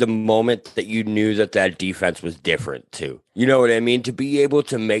the moment that you knew that defense was different too. You know what I mean? To be able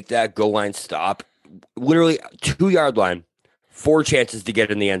to make that goal line stop, literally 2-yard line, 4 chances to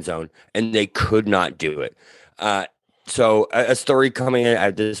get in the end zone, and they could not do it. So a story coming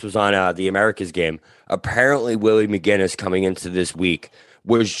in, this was on the Americas game. Apparently, Willie McGinnis coming into this week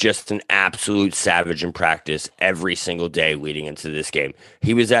was just an absolute savage in practice every single day leading into this game.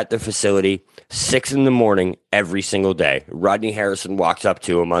 He was at the facility 6 a.m. every single day. Rodney Harrison walks up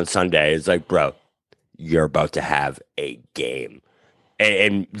to him on Sunday. It's like, bro, you're about to have a game.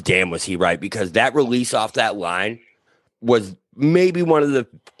 And damn, was he right, because that release off that line was maybe one of the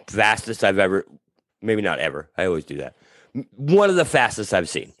fastest I've ever. Maybe not ever. I always do that. One of the fastest I've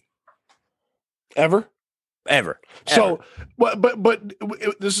seen. Ever. So, but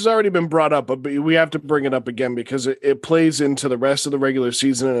this has already been brought up, but we have to bring it up again because it plays into the rest of the regular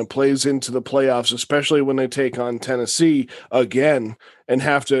season and it plays into the playoffs, especially when they take on Tennessee again and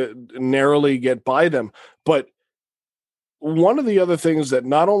have to narrowly get by them. But one of the other things that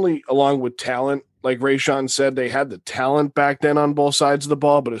not only along with talent, like Rashawn said, they had the talent back then on both sides of the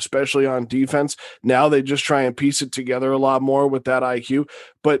ball, but especially on defense. Now they just try and piece it together a lot more with that IQ.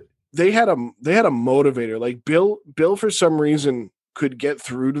 But they had a motivator. Like Bill for some reason could get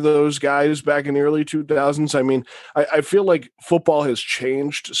through to those guys back in the early 2000s. I mean, I feel like football has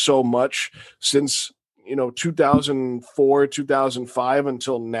changed so much since 2004, 2005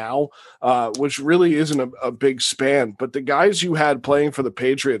 until now, which really isn't a big span. But the guys you had playing for the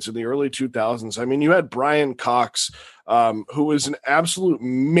Patriots in the early 2000s, I mean, you had Brian Cox, who was an absolute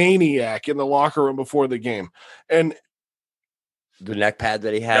maniac in the locker room before the game. And the neck pad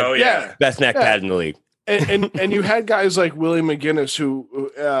that he had. Oh, yeah. Best neck pad in the league. And you had guys like Willie McGinnis, who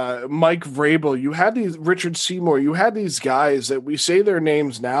Mike Vrabel, you had these Richard Seymour, you had these guys that we say their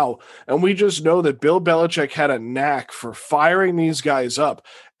names now, and we just know that Bill Belichick had a knack for firing these guys up.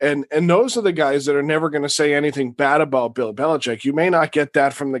 And those are the guys that are never going to say anything bad about Bill Belichick. You may not get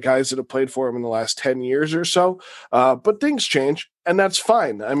that from the guys that have played for him in the last 10 years or so, but things change, and that's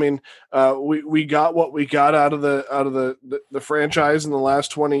fine. I mean, we got what we got out of the franchise in the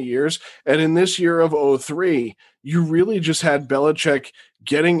last 20 years, and in this year of 2003, you really just had Belichick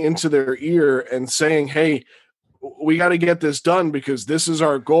getting into their ear and saying, "Hey, we got to get this done because this is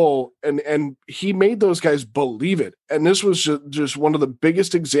our goal." And he made those guys believe it. And this was just one of the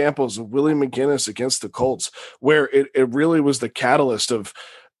biggest examples of Willie McGinnis against the Colts, where it really was the catalyst of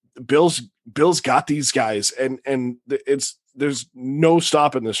Bill's got these guys, and there's no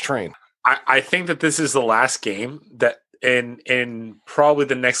stopping this train. I think that this is the last game that in probably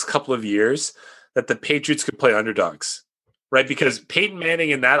the next couple of years that the Patriots could play underdogs. Right, because Peyton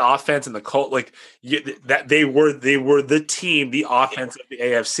Manning and that offense and the Colt, that they were the team, the offense of the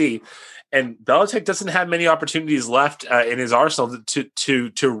AFC, and Belichick doesn't have many opportunities left in his arsenal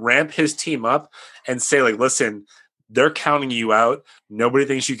to ramp his team up and say, like, listen, they're counting you out. Nobody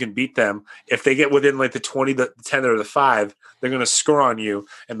thinks you can beat them. If they get within like the 20, the 10, or the 5, they're going to score on you.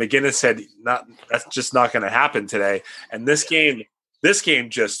 And McGinnis said, that's just not going to happen today. And this game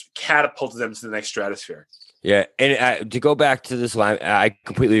just catapulted them to the next stratosphere. Yeah, and to go back to this line, I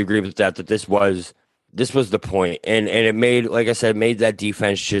completely agree with that this was the point, and it made, like I said, made that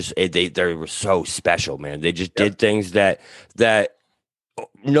defense just they were so special, man. They just did things that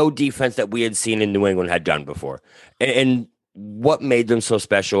no defense that we had seen in New England had done before, and what made them so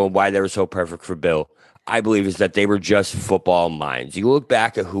special and why they were so perfect for Bill, I believe, is that they were just football minds. You look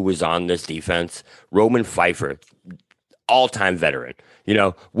back at who was on this defense: Roman Pfeiffer, all-time veteran,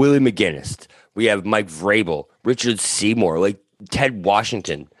 Willie McGinnis. We have Mike Vrabel, Richard Seymour, like Ted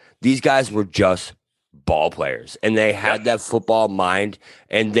Washington. These guys were just ball players, and they had that football mind,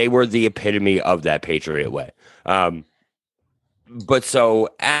 and they were the epitome of that Patriot way. But so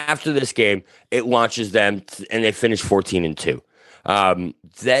after this game, it launches them, and they finish 14-2.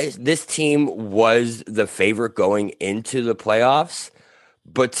 This team was the favorite going into the playoffs,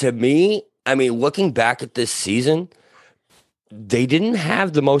 but to me, I mean, looking back at this season, they didn't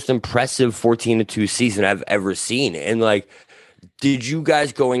have the most impressive 14-2 season I've ever seen. And did you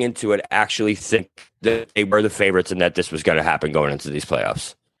guys going into it actually think that they were the favorites and that this was going to happen going into these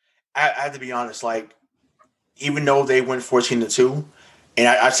playoffs? I have to be honest, even though they went 14-2, and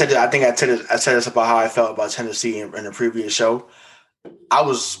I said this about how I felt about Tennessee in the previous show. I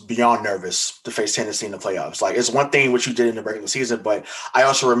was beyond nervous to face Tennessee in the playoffs. It's one thing what you did in the regular season, but I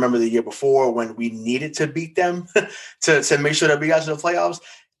also remember the year before when we needed to beat them to make sure that we got to the playoffs,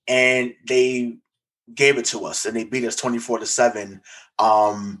 and they gave it to us and they beat us 24-7.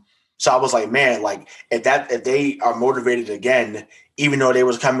 So I was like, man, if they are motivated again, even though they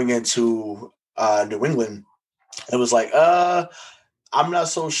was coming into New England, it was I'm not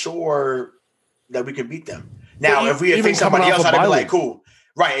so sure that we can beat them. Now, if we had faced somebody else, I'd be like, cool.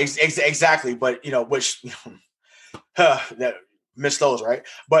 Right, exactly. But, that missed those, right?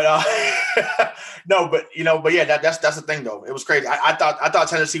 But, no, but yeah, that's the thing, though. It was crazy. I thought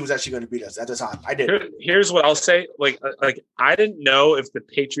Tennessee was actually going to beat us at the time. I did. Here's what I'll say. I didn't know if the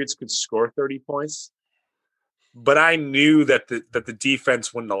Patriots could score 30 points, but I knew that the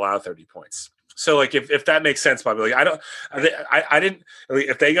defense wouldn't allow 30 points. So, if that makes sense, Bobby, I didn't,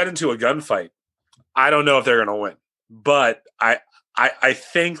 if they got into a gunfight, I don't know if they're going to win, but I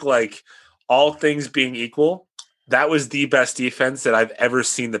think all things being equal, that was the best defense that I've ever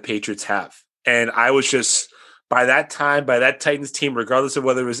seen the Patriots have. And I was just, by that Titans team, regardless of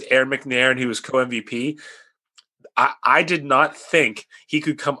whether it was Aaron McNair and he was co-MVP, I did not think he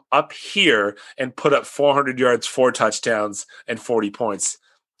could come up here and put up 400 yards, 4 touchdowns, and 40 points.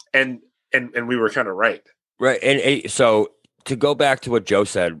 And we were kind of right. Right. And so to go back to what Joe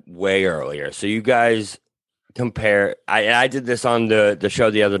said way earlier, so you guys compare. I did this on the show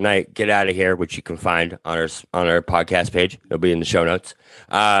the other night. Get Out of Here, which you can find on our podcast page. It'll be in the show notes.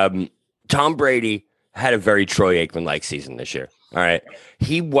 Tom Brady had a very Troy Aikman-like season this year. All right,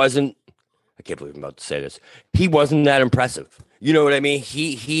 he wasn't. I can't believe I'm about to say this. He wasn't that impressive. You know what I mean?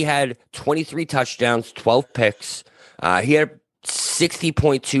 He had 23 touchdowns, 12 picks. He had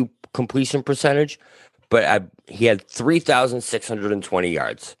 60.2 completion percentage, but he had 3,620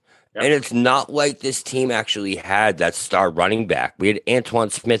 yards. Yep. And it's not like this team actually had that star running back. We had Antoine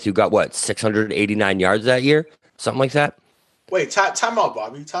Smith, who got 689 yards that year? Something like that? Wait, time out,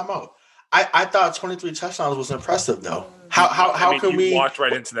 Bobby. Time out. I thought 23 touchdowns was impressive, though. How can we walked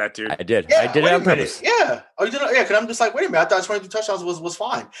right into that, dude? I did. Yeah, I did it on purpose. Yeah. Oh, you did it? Yeah, because I'm just like, wait a minute. I thought 23 touchdowns was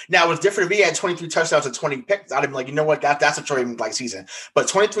fine. Now, it was different if he had 23 touchdowns and 20 picks. I'd have been like, you know what? That's a trading like season. But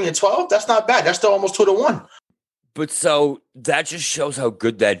 23 and 12, that's not bad. That's still almost 2-1. But so that just shows how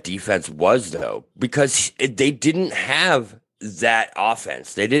good that defense was, though, because they didn't have that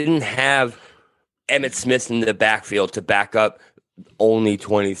offense. They didn't have Emmitt Smith in the backfield to back up only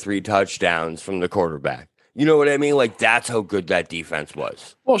 23 touchdowns from the quarterback. You know what I mean? Like, that's how good that defense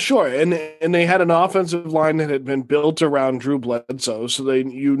was. Well, sure, and they had an offensive line that had been built around Drew Bledsoe, so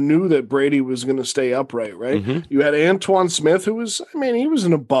you knew that Brady was going to stay upright, right? Mm-hmm. You had Antoine Smith, he was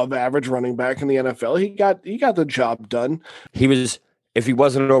an above-average running back in the NFL. He got the job done. If he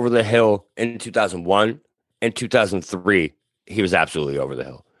wasn't over the hill in 2001 and 2003, he was absolutely over the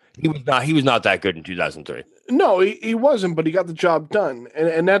hill. He was not that good in 2003. No, he wasn't, but he got the job done,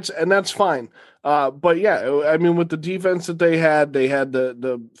 and that's fine. But yeah, I mean, with the defense that they had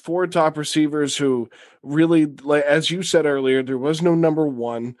the 4 top receivers who really, like as you said earlier, there was no number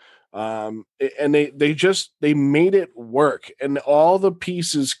one, and they made it work, and all the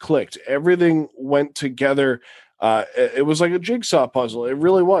pieces clicked. Everything went together. It was like a jigsaw puzzle. It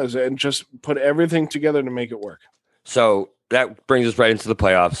really was, and just put everything together to make it work. So that brings us right into the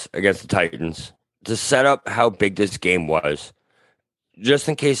playoffs against the Titans. To set up how big this game was, just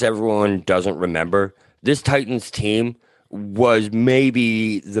in case everyone doesn't remember, this Titans team was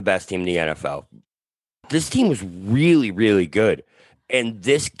maybe the best team in the NFL. This team was really, really good. And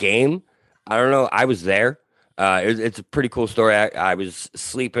this game, I don't know, I was there. It's a pretty cool story. I was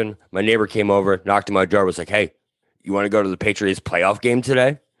sleeping. My neighbor came over, knocked on my door, was like, hey, you want to go to the Patriots playoff game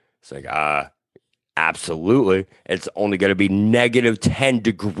today? It's like, absolutely. It's only going to be negative 10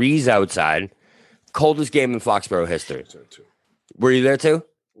 degrees outside. Coldest game in Foxborough history. Were you there too?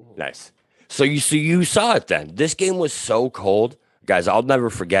 Nice. So you saw it then. This game was so cold. Guys, I'll never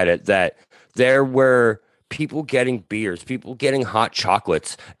forget it, that there were people getting beers, people getting hot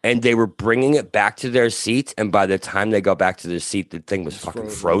chocolates, and they were bringing it back to their seats, and by the time they got back to their seat, the thing was fucking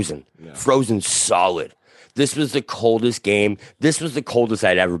frozen. Yeah. Frozen solid. This was the coldest game. This was the coldest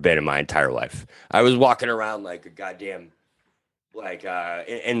I'd ever been in my entire life. I was walking around like a goddamn,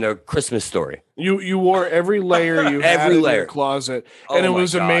 in the Christmas Story. You wore every layer you had in your closet, and it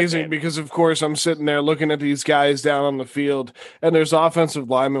was amazing because, of course, I'm sitting there looking at these guys down on the field, and there's offensive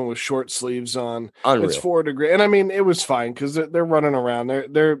linemen with short sleeves on. Unreal. It's 4 degrees, and I mean it was fine because they're running around.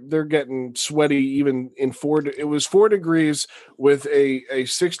 They're getting sweaty even in 4. It was 4 degrees with a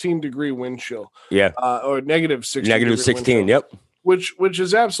 16-degree wind chill. Yeah, or negative 16. Negative 16. Yep. Which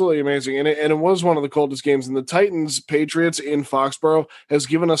is absolutely amazing, and it was one of the coldest games. And the Titans Patriots in Foxborough has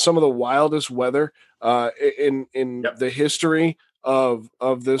given us some of the wildest weather in the history of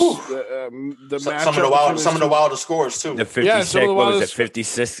this. Some of the wildest scores too. The 56. What was it?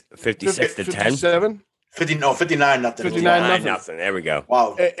 56 to 10. 57? 59 nothing. 59 nothing. There we go.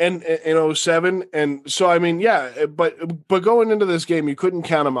 Wow. And in 07. And so, I mean, yeah, but going into this game, you couldn't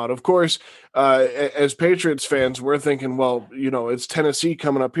count them out. Of course, as Patriots fans, we're thinking, well, it's Tennessee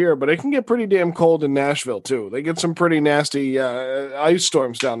coming up here, but it can get pretty damn cold in Nashville too. They get some pretty nasty ice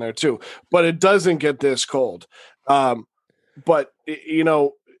storms down there too, but it doesn't get this cold. But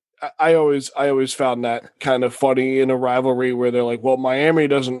I always found that kind of funny in a rivalry where they're like, well, Miami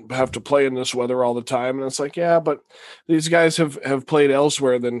doesn't have to play in this weather all the time. And it's like, yeah, but these guys have played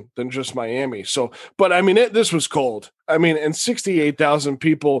elsewhere than just Miami. So, but I mean, this was cold. I mean, and 68,000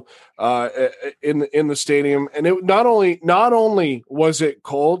 people in the stadium. And it not only was it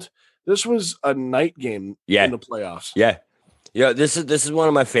cold, this was a night game in the playoffs. Yeah. Yeah, this is one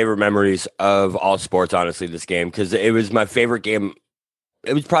of my favorite memories of all sports, honestly, this game, because it was my favorite game.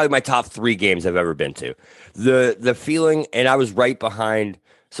 It was probably my top 3 games I've ever been to. The feeling, and I was right behind,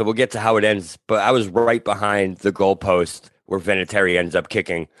 so we'll get to how it ends, but I was right behind the goalpost where Vinatieri ends up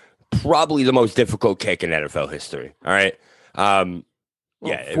kicking probably the most difficult kick in NFL history. All right.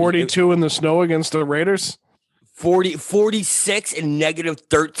 42 in the snow against the Raiders. 46 in negative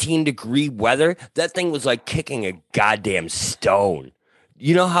 13 degree weather. That thing was like kicking a goddamn stone.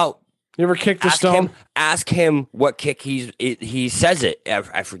 You know how... You ever kicked a stone? Ask him what kick he says it.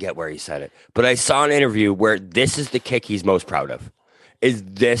 I forget where he said it, but I saw an interview where this is the kick he's most proud of. Is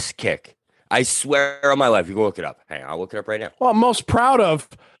this kick? I swear on my life. You can look it up. Hang on, I'll look it up right now. Well, most proud of,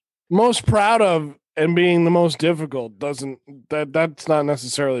 and being the most difficult that's not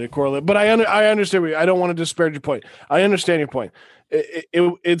necessarily a correlate. But I understand. I don't want to disparage your point. I understand your point.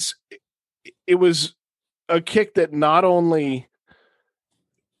 It was a kick that not only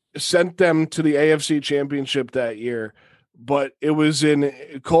sent them to the AFC Championship that year, but it was in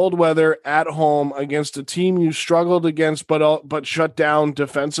cold weather at home against a team you struggled against, but shut down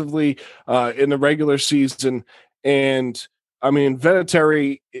defensively in the regular season. And I mean,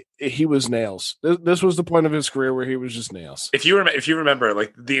 Vinatieri, he was nails. This was the point of his career where he was just nails. If you remember,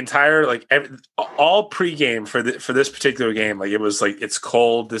 like the entire all pregame for this particular game, like it was like it's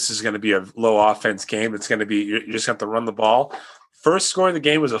cold. This is going to be a low offense game. It's going to be you're just going to have to run the ball. First score of the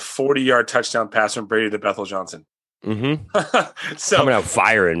game was a 40-yard touchdown pass from Brady to Bethel Johnson. Mm-hmm. So coming out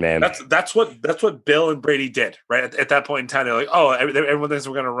firing, man. That's what Bill and Brady did, right? At that point in time, they're like, oh, everyone thinks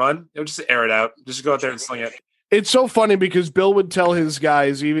we're going to run. They'll just air it out. Just go out there and sling it. It's so funny because Bill would tell his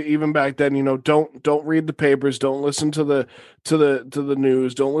guys, even back then, don't read the papers, don't listen to the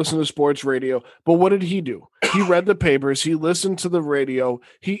news, don't listen to sports radio. But what did he do? He read the papers, he listened to the radio,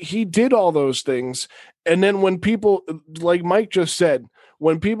 he did all those things. And then when people, like Mike just said,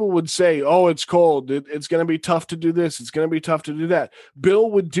 when people would say, oh, it's cold, it's going to be tough to do this, it's going to be tough to do that, Bill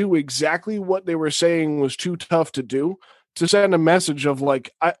would do exactly what they were saying was too tough to do, to send a message of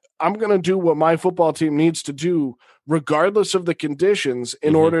like, I'm going to do what my football team needs to do regardless of the conditions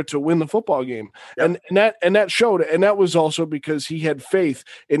in order to win the football game. Yep. And that showed, and that was also because he had faith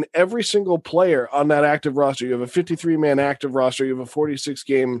in every single player on that active roster. You have a 53-man active roster, you have a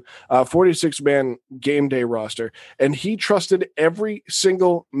 46-man game day roster, and he trusted every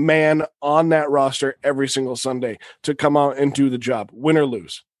single man on that roster every single Sunday to come out and do the job, win or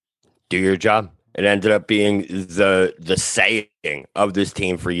lose. Do your job. It ended up being the saying of this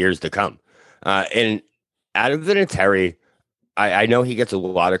team for years to come. And Adam Vinatieri, I know he gets a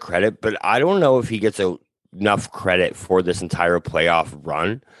lot of credit, but I don't know if he gets enough credit for this entire playoff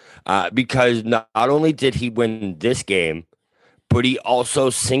run because not only did he win this game, but he also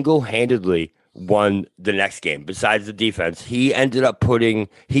single-handedly won the next game. Besides the defense, he ended up putting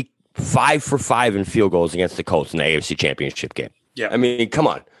 5 for 5 in field goals against the Colts in the AFC Championship game. Yeah, I mean, come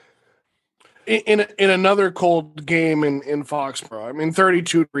on. In another cold game in Foxborough, I mean,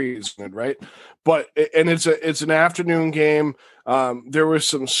 32 degrees, right? But it's an afternoon game. There was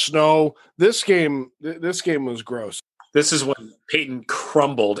some snow. This game was gross. This is when Peyton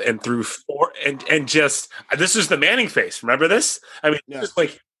crumbled and threw 4 and just this is the Manning face. Remember this? I mean, yeah. Just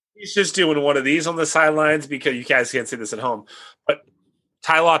like he's just doing one of these on the sidelines because you guys can't see this at home. But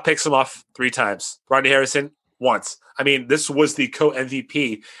Ty Law picks him off 3 times. Rodney Harrison once. I mean, this was the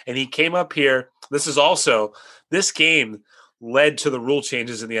co-MVP, and he came up here. This game led to the rule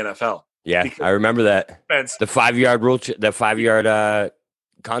changes in the NFL. Yeah, I remember that. The 5-yard rule, the 5-yard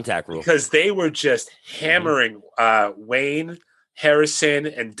contact rule. Because they were just hammering Wayne, Harrison,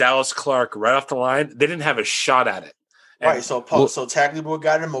 and Dallas Clark right off the line. They didn't have a shot at it. Right, so Tagliabue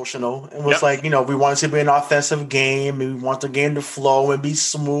got emotional and was like, we want it to be an offensive game, and we want the game to flow and be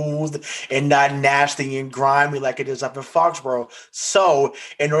smooth and not nasty and grimy like it is up in Foxborough. So,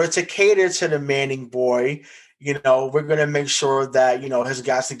 in order to cater to the Manning boy, we're going to make sure that, his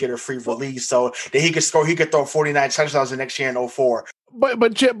guys can get a free release so that he could throw 49 touchdowns the next year in 2004.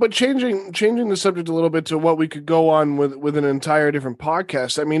 But changing the subject a little bit to what we could go on with an entire different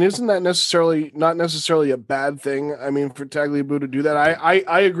podcast. I mean, isn't that not necessarily a bad thing? I mean, for Tagliabue to do that,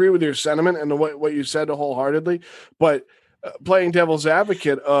 I agree with your sentiment and what you said wholeheartedly. But playing devil's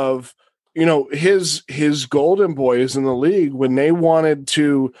advocate of his golden boys in the league when they wanted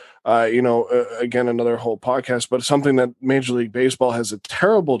to, again another whole podcast, but something that Major League Baseball has a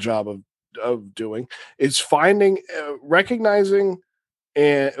terrible job of doing is recognizing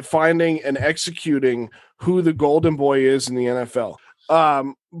and finding and executing who the golden boy is in the NFL.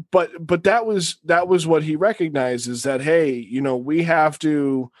 But that was what he recognized, is that, hey, we have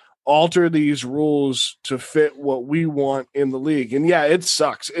to alter these rules to fit what we want in the league. And yeah, it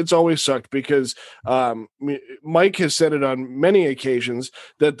sucks. It's always sucked because Mike has said it on many occasions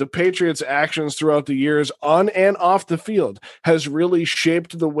that the Patriots' actions throughout the years on and off the field has really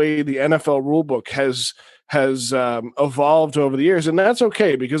shaped the way the NFL rulebook has evolved over the years. And that's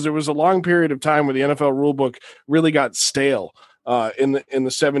okay, because there was a long period of time where the NFL rulebook really got stale in the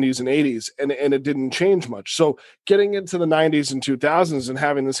 70s and 80s, and it didn't change much. So getting into the 90s and 2000s and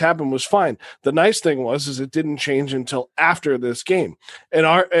having this happen was fine. The nice thing was it didn't change until after this game.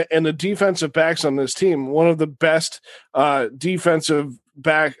 And the defensive backs on this team, one of the best defensive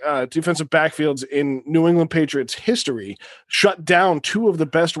backfields in New England Patriots history, shut down two of the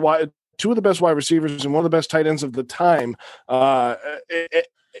best two of the best wide receivers and one of the best tight ends of the time, it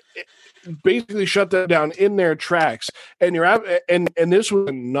basically shut them down in their tracks. And and this was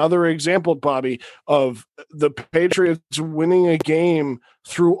another example, Bobby, of the Patriots winning a game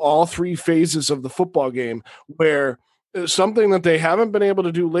through all three phases of the football game, where something that they haven't been able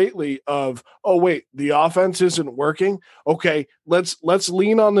to do lately of, oh wait, the offense isn't working. Okay, let's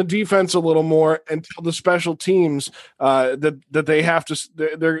lean on the defense a little more and tell the special teams that they have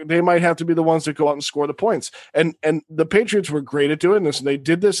to, they might have to be the ones that go out and score the points. And the Patriots were great at doing this, and they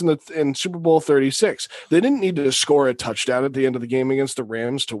did this in Super Bowl 36. They didn't need to score a touchdown at the end of the game against the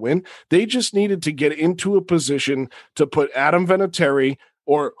Rams to win. They just needed to get into a position to put Adam Vinatieri,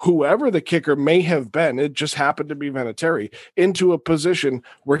 or whoever the kicker may have been, it just happened to be Vinatieri, into a position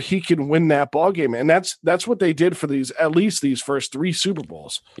where he can win that ball game. And that's what they did for at least these first three Super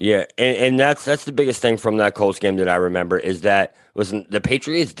Bowls. Yeah, and that's the biggest thing from that Colts game that I remember is that the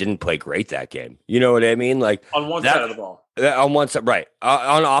Patriots didn't play great that game. You know what I mean? Like on one side of the ball. On one side, right.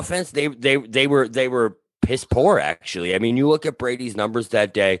 On offense, they were piss poor, actually. I mean, you look at Brady's numbers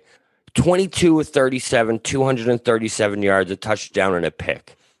that day. 22 of 37, 237 yards, a touchdown, and a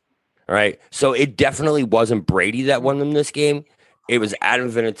pick. All right. So it definitely wasn't Brady that won them this game. It was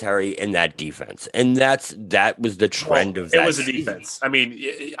Adam Vinatieri in that defense. And that was the trend of that. It was a defense. I mean,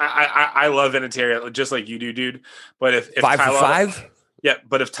 I love Vinatieri just like you do, dude. But if 5 for 5? Yeah,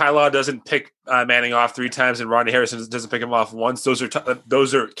 but if Ty Law doesn't pick Manning off 3 times and Rodney Harrison doesn't pick him off once, those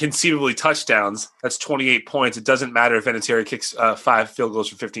are conceivably touchdowns. That's 28 points. It doesn't matter if Vinatieri kicks 5 field goals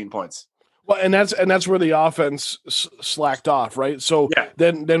for 15 points. Well, and that's where the offense slacked off, right? So yeah.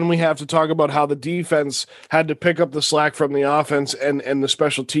 then we have to talk about how the defense had to pick up the slack from the offense, and the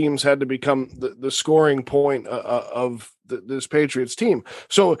special teams had to become the scoring point of this Patriots team.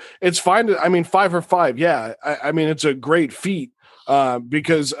 So it's fine. I mean, 5 for 5. Yeah. I mean, it's a great feat.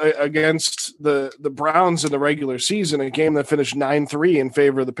 Because against the Browns in the regular season, a game that finished 9-3 in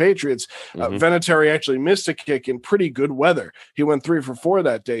favor of the Patriots, Vinatieri actually missed a kick in pretty good weather. He went 3 for 4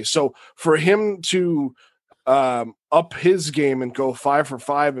 that day. So for him to up his game and go 5 for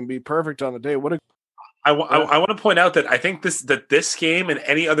 5 and be perfect on the day, I want to point out that I think this game and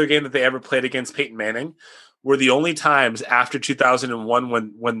any other game that they ever played against Peyton Manning were the only times after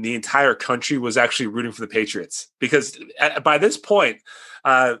 2001 when the entire country was actually rooting for the Patriots. Because by this point,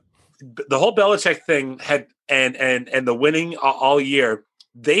 the whole Belichick thing had and the winning all year,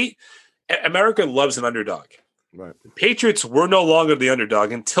 America loves an underdog. Right. The Patriots were no longer the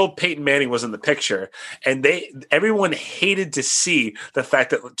underdog until Peyton Manning was in the picture, and everyone hated to see the fact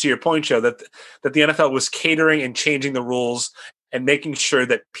that, to your point, Joe, that the NFL was catering and changing the rules and making sure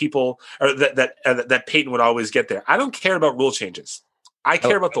that people or that Peyton would always get there. I don't care about rule changes. I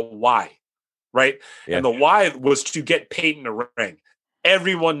care about the why, right? Yeah. And the why was to get Peyton a ring.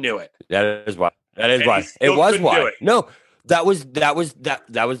 Everyone knew it. That is why. It was why. No, that was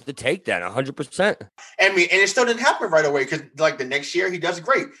the take then, 100%. I mean, and it still didn't happen right away because like the next year he does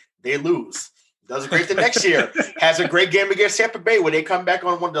great. They lose. Does great the next year. Has a great game against Tampa Bay where they come back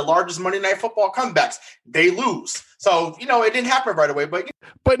on one of the largest Monday Night Football comebacks. They lose. So, it didn't happen right away.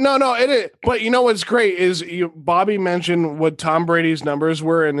 But no, it is. But what's great is Bobby mentioned what Tom Brady's numbers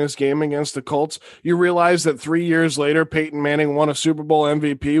were in this game against the Colts. You realize that 3 years later, Peyton Manning won a Super Bowl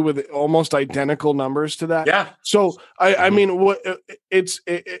MVP with almost identical numbers to that. Yeah. So, I mean,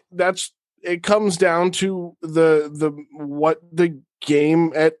 it comes down to what the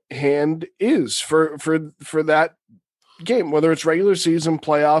game at hand is for that game, whether it's regular season,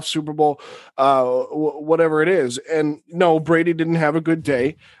 playoff, Super Bowl, whatever it is. And no, Brady didn't have a good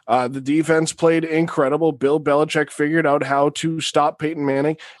day. The defense played incredible. Bill Belichick figured out how to stop Peyton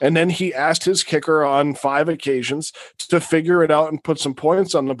Manning, and then he asked his kicker on 5 occasions to figure it out and put some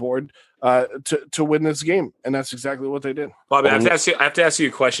points on the board to win this game, and that's exactly what they did. Bobby, I have to ask you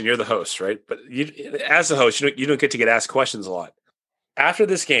a question. You're the host, right? But as the host, you don't get to get asked questions a lot. After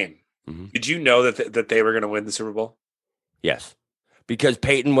this game, did you know that they were going to win the Super Bowl? Yes, because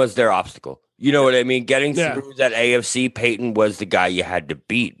Peyton was their obstacle. You know what I mean? Getting through that AFC, Peyton was the guy you had to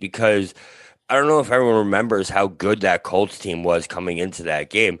beat, because I don't know if everyone remembers how good that Colts team was coming into that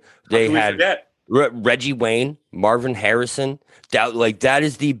game. They had Reggie Wayne, Marvin Harrison. That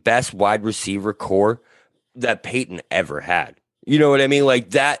is the best wide receiver core that Peyton ever had. You know what I mean? Like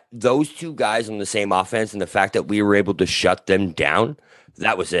that, those two guys on the same offense, and the fact that we were able to shut them down,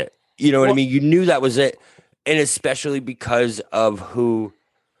 that was it. You know what I mean? You knew that was it. And especially because of who,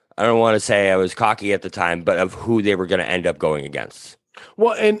 I don't want to say I was cocky at the time, but of who they were going to end up going against.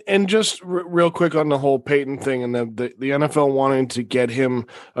 Well, and just real quick on the whole Peyton thing and the NFL wanting to get him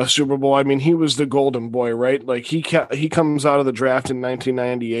a Super Bowl. I mean, he was the golden boy, right? Like he comes out of the draft in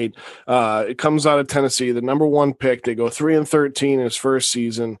 1998. It comes out of Tennessee, the number 1 pick. They go 3-13 in his first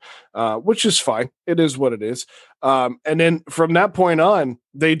season, which is fine. It is what it is. And then from that point on,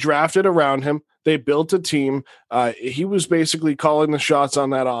 they drafted around him. They built a team. He was basically calling the shots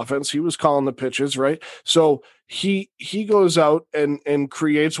on that offense. He was calling the pitches, right? So he goes out and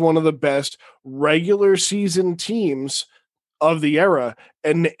creates one of the best regular season teams of the era,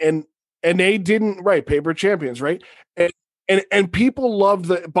 and they didn't, right, paper champions, right? And people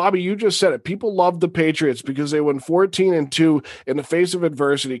loved Bobby, you just said it. People loved the Patriots because they went 14-2 in the face of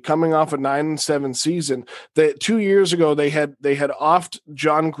adversity, coming off a 9-7 season. That 2 years ago they had offed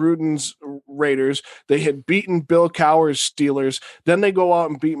John Gruden's Raiders. They had beaten Bill Cowher's Steelers. Then they go out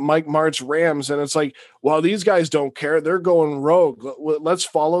and beat Mike Mart's Rams, and it's like, well, these guys don't care. They're going rogue. Let's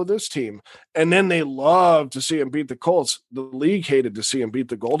follow this team. And then they loved to see him beat the Colts. The league hated to see him beat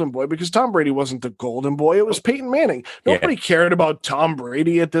the Golden Boy because Tom Brady wasn't the Golden Boy. It was Peyton Manning. Nobody cared about Tom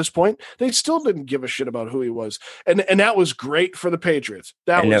Brady at this point. They still didn't give a shit about who he was. And that was great for the Patriots.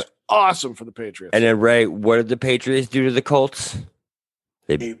 That was awesome for the Patriots. And then, Ray, what did the Patriots do to the Colts?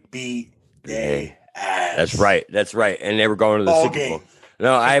 They beat their ass. That's right. And they were going to the Super Bowl.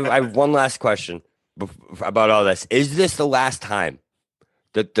 No, I have one last question about all this. Is this the last time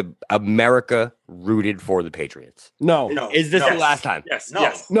that the America rooted for the Patriots? No. Is this the last time? Yes. No.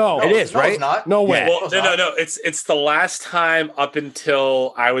 Yes. No. It is, right? It's not. No way. Yeah. Well, no. It's the last time up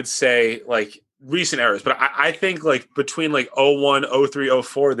until I would say like recent eras. But I think like between like 01, 03,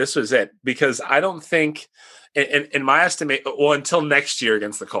 04, this was it. Because I don't think, in my estimate, well, until next year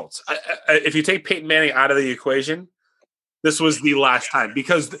against the Colts. If you take Peyton Manning out of the equation, this was the last time.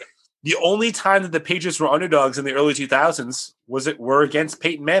 Because the only time that the Patriots were underdogs in the early 2000s were against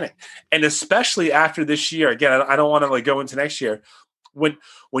Peyton Manning. And especially after this year, again, I don't want to like go into next year. When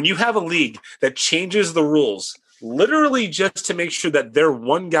you have a league that changes the rules literally just to make sure that their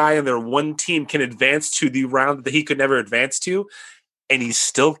one guy and their one team can advance to the round that he could never advance to, and he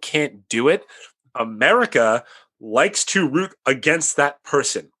still can't do it, America likes to root against that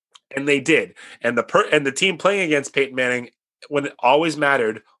person. And they did. And the team playing against Peyton Manning, when it always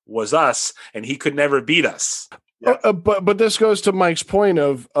mattered, was us, and he could never beat us. Yeah. But this goes to Mike's point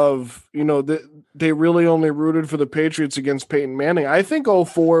of they really only rooted for the Patriots against Peyton Manning. I think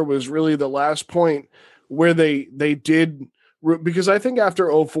 04 was really the last point where they did, because I think after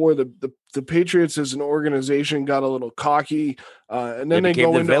 04 the Patriots as an organization got a little cocky, and then they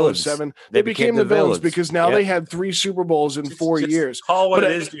go into 07. They became the villains because now they had 3 Super Bowls in 4 years. Call what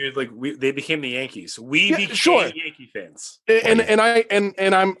it is, dude. Like they became the Yankees. We became Yankee fans.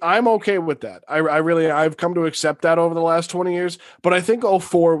 And I'm okay with that. I've come to accept that over the last 20 years. But I think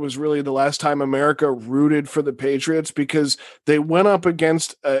 04 was really the last time America rooted for the Patriots because they went up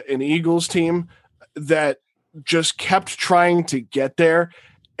against an Eagles team that just kept trying to get there,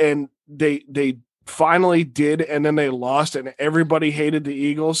 and they finally did, and then they lost, and everybody hated the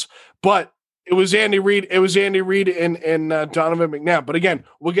Eagles. But it was Andy Reid. It was Andy Reid and Donovan McNabb. But again,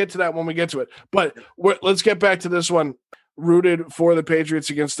 we'll get to that when we get to it. But let's get back to this one. Rooted for the Patriots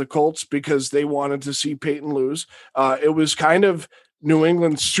against the Colts because they wanted to see Peyton lose. It was kind of New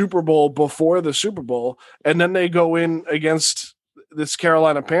England's Super Bowl before the Super Bowl, and then they go in against this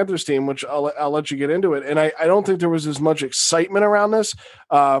Carolina Panthers team, which I'll let you get into it. And I don't think there was as much excitement around this,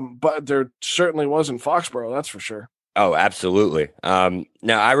 but there certainly was in Foxborough, that's for sure. Oh, absolutely. Now,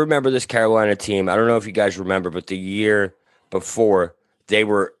 I remember this Carolina team. I don't know if you guys remember, but the year before, they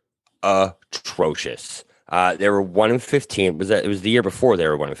were atrocious. They were 1-15. It was the year before they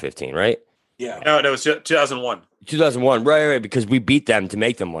were 1-15, right? Yeah. No, it was 2001. 2001, right, because we beat them to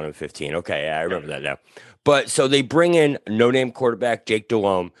make them 1-15. Okay, yeah, I remember that now. But so they bring in no-name quarterback Jake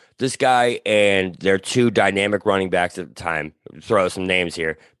Delhomme, this guy, and their 2 dynamic running backs at the time. Throw some names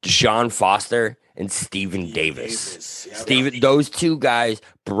here: Deshaun Foster and Steven Davis. Yeah, those 2 guys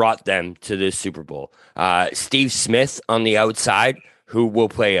brought them to this Super Bowl. Steve Smith on the outside, who will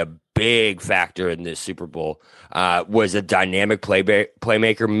play a big factor in this Super Bowl, was a dynamic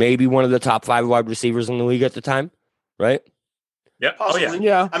playmaker, maybe one of the top 5 wide receivers in the league at the time, right? Yeah. Possibly. Oh,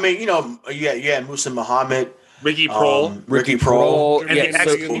 yeah. I mean, Musa Muhammad, Ricky Prohl, and the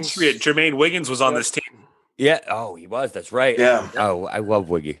ex-Patriot Jermaine Wiggins was on this team. Yeah. Oh, he was. That's right. Yeah. Oh, I love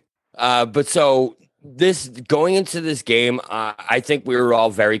Wiggy. But so going into this game, I think we were all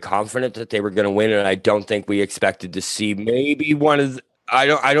very confident that they were going to win, and I don't think we expected to see maybe one of the,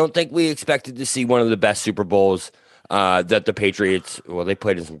 I don't think we expected to see one of the best Super Bowls that the Patriots. Well, they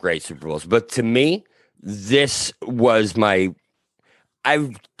played in some great Super Bowls, but to me, this was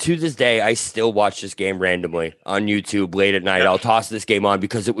To this day, I still watch this game randomly on YouTube late at night. I'll toss this game on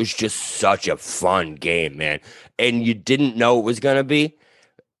because it was just such a fun game, man. And you didn't know it was going to be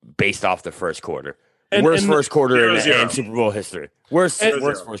based off the first quarter. Worst first quarter in Super Bowl history. Worst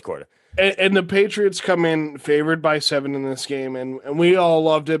first quarter. And the Patriots come in favored by 7 in this game, and we all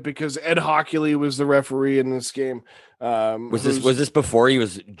loved it because Ed Hockley was the referee in this game. Was this before he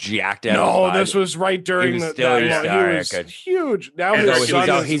was jacked out? No, this was right during he was huge. Now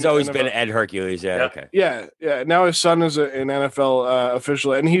he's always been Ed Hercules. Yeah, okay. Yeah. Now his son is an NFL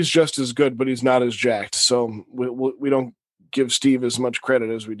official, and he's just as good, but he's not as jacked. So we don't give Steve as much credit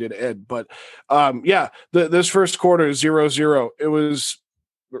as we did Ed. But this first quarter 0-0. It was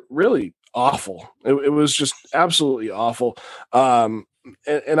really awful. It was just absolutely awful. And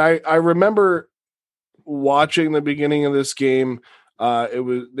I remember watching the beginning of this game.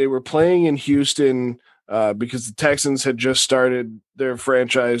 They were playing in Houston because the Texans had just started their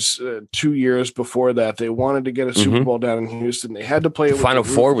franchise 2 years before that. They wanted to get a Super Bowl down in Houston. They had to play it with Final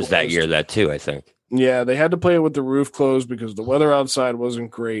Four was that year, that too, I think. Yeah, they had to play it with the roof closed because the weather outside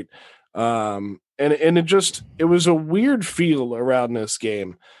wasn't great. And it was a weird feel around this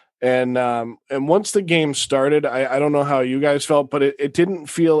game. And once the game started, I don't know how you guys felt, but it didn't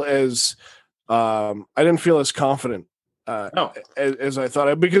feel as I didn't feel as confident as I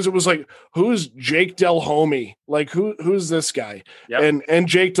thought, because it was like, who's Jake Delhomme? Like who's this guy? Yep. And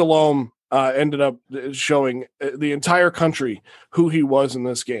Jake Delhomme ended up showing the entire country who he was in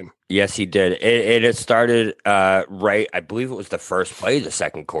this game. Yes, he did. It started right. I believe it was the first play of the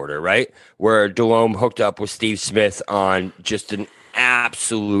second quarter, right? Where Delhomme hooked up with Steve Smith on just an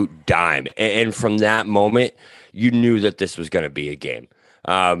absolute dime. And from that moment, you knew that this was going to be a game.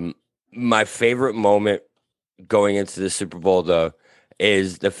 My favorite moment going into the Super Bowl, though,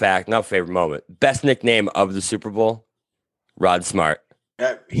 is the fact, not favorite moment, best nickname of the Super Bowl, Rod Smart.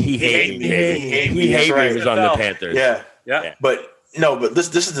 He hated me. He hated me. He was on the Panthers. Yeah. But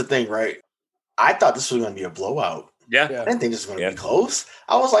this is the thing, right? I thought this was going to be a blowout. Yeah. I didn't think this was going to be close.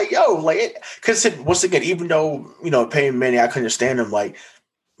 I was like, because once again, even though, Peyton Manning, I couldn't stand him, like,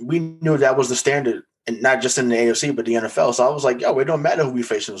 we knew that was the standard, and not just in the AFC, but the NFL. So I was like, it don't matter who we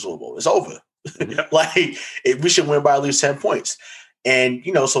face in the Super Bowl. It's over. We should win by at least 10 points. And,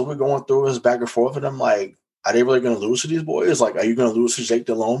 so we're going through this back and forth, and I'm like, are they really going to lose to these boys? Like, are you going to lose to Jake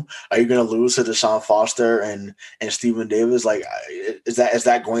Delhomme? Are you going to lose to Deshaun Foster and Stephen Davis? Like, is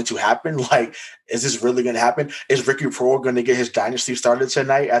that going to happen? Like, is this really going to happen? Is Ricky Proehl going to get his dynasty started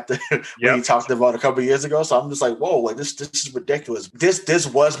tonight after when he talked about a couple of years ago? So I'm just like, whoa, like this is ridiculous. This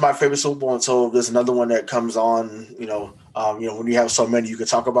was my favorite Super Bowl until there's another one that comes on, when you have so many, you can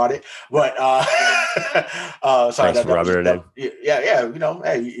talk about it. But sorry, thanks for rubbing it in. Yeah,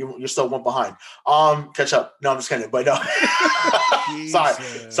 hey, you're still one behind. Catch up. No, I'm just kidding. But no,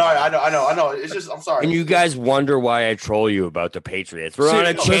 sorry. I know. It's just, I'm sorry. And you guys wonder why I troll you about the Patriots. We're on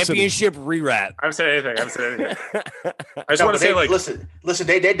a championship rewrap. I haven't said anything. I just want to say, listen.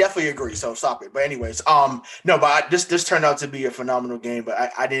 They definitely agree. So stop it. But anyways, this turned out to be a phenomenal game.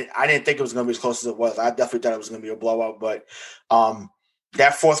 But I didn't think it was going to be as close as it was. I definitely thought it was going to be a blowout. But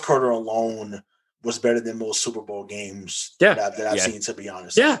that fourth quarter alone was better than most Super Bowl games that I've seen, to be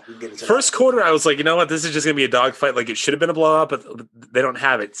honest. Yeah. First quarter, I was like, you know what? This is just going to be a dogfight. Like, it should have been a blowout, but they don't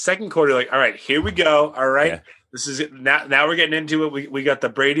have it. Second quarter, like, all right, here we go. All right. Yeah. This is it. Now we're getting into it. We got the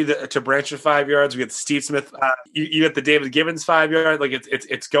Brady to Branch 5 yards. We got the Steve Smith. You got the David Gibbons 5 yards. Like,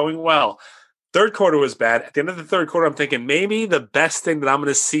 it's going well. Third quarter was bad. At the end of the third quarter, I'm thinking maybe the best thing that I'm going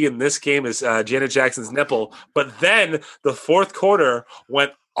to see in this game is Janet Jackson's nipple. But then the fourth quarter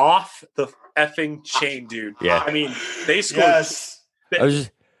went off the effing chain, dude. Yeah. I mean, they scored. They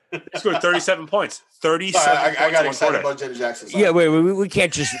scored 37 points. 37. Sorry, I got excited about Janet Jackson. Sorry. Yeah, wait. We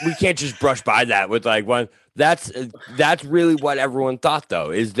can't just brush by that with like one. That's really what everyone thought,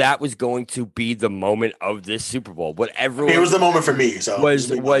 though, is that was going to be the moment of this Super Bowl. What everyone it was the moment for me. So was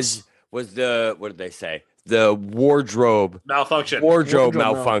the, what did they say? The wardrobe malfunction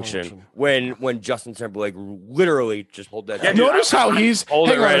when Justin Timberlake literally just pulled that. Yeah, notice how he's hang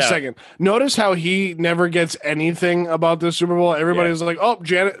on a second. Notice how he never gets anything about this Super Bowl. Everybody's like, "Oh,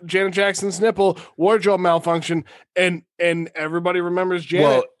 Janet Jackson's nipple, wardrobe malfunction," and everybody remembers Janet.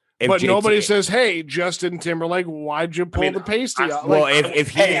 Well, but nobody says, "Hey, Justin Timberlake, why'd you pull the pasty out?" Well, if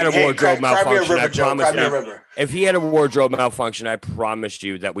he had a wardrobe malfunction, I promise you. If he had a wardrobe malfunction, I promised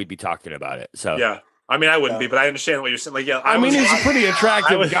you that we'd be talking about it. So yeah. I mean, I wouldn't be, but I understand what you're saying. Like, yeah, I mean, he's a pretty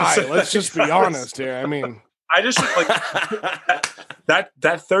attractive guy. Let's just be honest here. I mean, I just like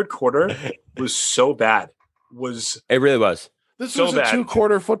that third quarter was so bad. It really was. This was a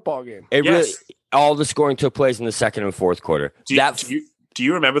 2-quarter football game. Really, all the scoring took place in the second and fourth quarter. Do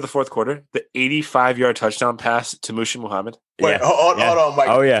you remember the fourth quarter? The 85-yard touchdown pass to Mushi Muhammad? Wait, hold on, Mike.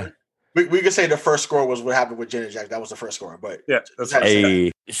 Oh, yeah. We could say the first score was what happened with Jen and Jack. That was the first score, but Yeah, that's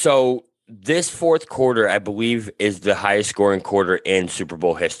So this fourth quarter, I believe, is the highest scoring quarter in Super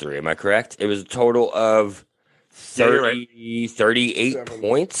Bowl history. Am I correct? It was a total of 38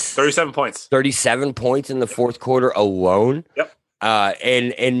 points. 37 points. 37 points in the fourth quarter alone. Yep.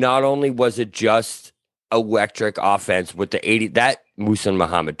 And not only was it just electric offense with the 80, that Musa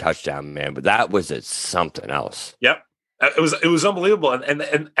Muhammad touchdown, man, but that was something else. Yep. It was unbelievable.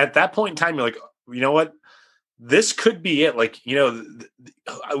 And at that point in time, you're like, you know what? This could be it. Like, you know,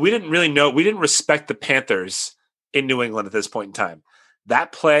 we didn't really know. We didn't respect the Panthers in New England at this point in time.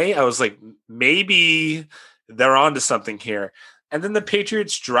 That play, I was like, maybe they're on to something here. And then the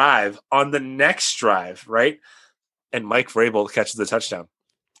Patriots drive on the next drive, right? And Mike Vrabel catches the touchdown.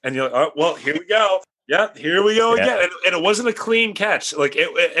 And you're like, oh, well, here we go. Yeah, here we go again. And it wasn't a clean catch. Like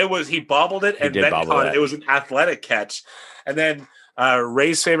it was, he bobbled it and then caught it. It was an athletic catch. And then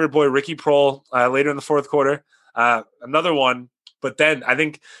Ray's favorite boy, Ricky Prohl, later in the fourth quarter, another one. But then I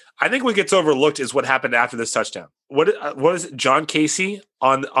think what gets overlooked is what happened after this touchdown. What is it? John Casey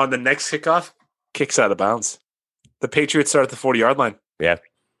on the next kickoff kicks out of bounds. The Patriots start at the 40-yard line. Yeah.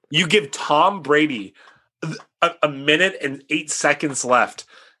 You give Tom Brady a minute and 8 seconds left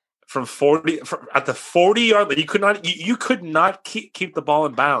from 40 at the 40-yard line. You could not keep the ball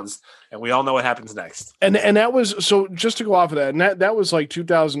in bounds, and we all know what happens next. And that was, so just to go off of that, and that was like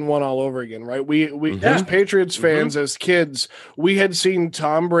 2001 all over again, right? We as Patriots fans, as kids, we had seen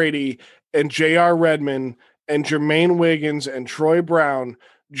Tom Brady and J.R. Redmond and Jermaine Wiggins and Troy Brown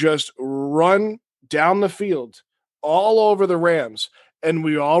just run down the field all over the Rams. And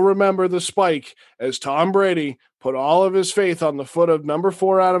we all remember the spike as Tom Brady put all of his faith on the foot of number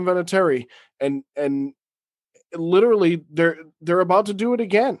 4 Adam Vinatieri, and literally they're about to do it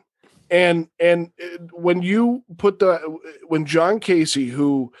again. And when John Casey,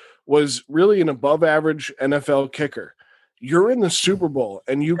 who was really an above average NFL kicker, you're in the Super Bowl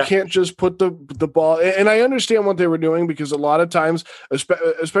and you can't just put the ball. And I understand what they were doing, because a lot of times,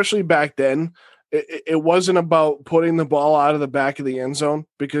 especially back then, it wasn't about putting the ball out of the back of the end zone,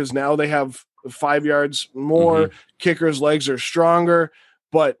 because now they have 5 yards more. Kickers' legs are stronger,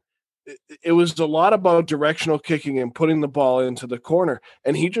 but it was a lot about directional kicking and putting the ball into the corner,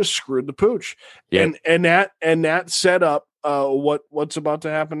 and he just screwed the pooch. And that set up what's about to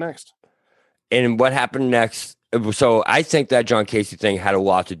happen next. And what happened next? So I think that John Casey thing had a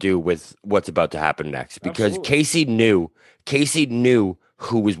lot to do with what's about to happen next, because Casey knew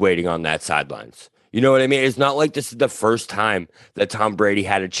who was waiting on that sidelines. You know what I mean? It's not like this is the first time that Tom Brady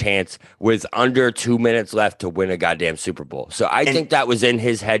had a chance with under 2 minutes left to win a goddamn Super Bowl. So I think that was in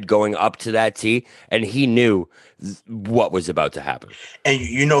his head going up to that tee, and he knew what was about to happen. And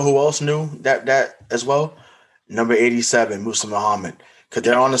you know who else knew that as well? Number 87, Musa Muhammad. Because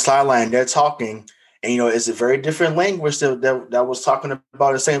they're on the sideline, they're talking, and, you know, it's a very different language that was talking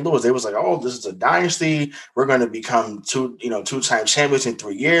about in St. Louis. They was like, oh, this is a dynasty. We're going to become two-time champions in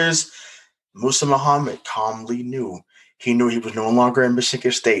 3 years. Musa Muhammad calmly knew. He knew he was no longer in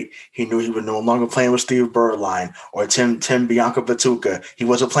Michigan State. He knew he was no longer playing with Steve Berline or Tim Bianca Batuka. He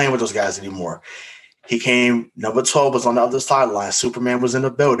wasn't playing with those guys anymore. He came, number 12 was on the other sideline. Superman was in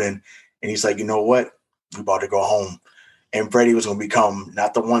the building. And he's like, you know what? We're about to go home. And Brady was going to become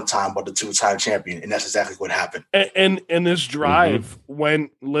not the one-time, but the two-time champion. And that's exactly what happened. And this drive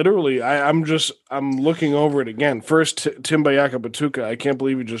went literally, I'm looking over it again. First, Tim Bianca Batuka. I can't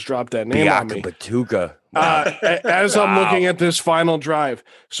believe you just dropped that name on me. Batuka. As I'm looking at this final drive.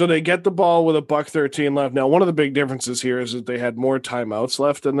 So they get the ball with $1:13 left. Now, one of the big differences here is that they had more timeouts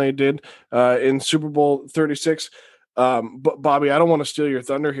left than they did in Super Bowl 36. But Bobby, I don't want to steal your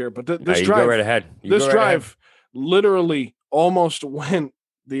thunder here, but this drive, go right ahead. Literally almost went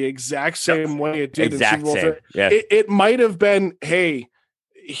the exact same way it did in Super Bowl. Yeah. It might have been, hey,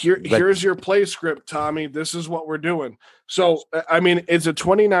 here's your play script, Tommy. This is what we're doing. So, I mean, it's a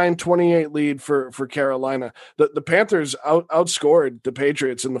 29-28 lead for Carolina. The Panthers outscored the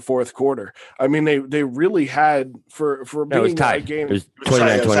Patriots in the fourth quarter. I mean, they really had for being a game. It was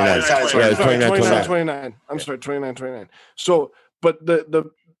 29-29. Yeah, it was 29-29. I'm sorry, 29-29. So, but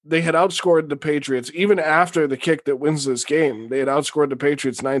they had outscored the Patriots even after the kick that wins this game. They had outscored the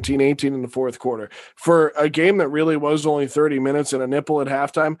Patriots 19-18 in the fourth quarter. For a game that really was only 30 minutes and a nipple at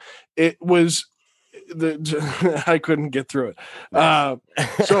halftime, it was I couldn't get through it. But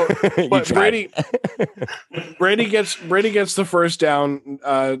Brady gets the first down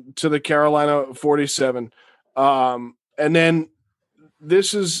to the Carolina 47. And then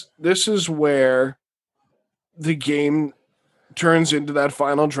this is where the game turns into that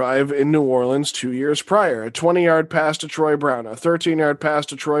final drive in New Orleans 2 years prior. A 20-yard pass to Troy Brown, a 13-yard pass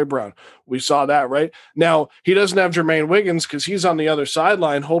to Troy Brown. We saw that, right? Now, he doesn't have Jermaine Wiggins because he's on the other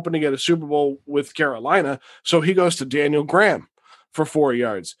sideline hoping to get a Super Bowl with Carolina. So he goes to Daniel Graham for 4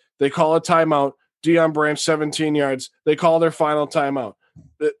 yards. They call a timeout. Deion Branch, 17 yards. They call their final timeout.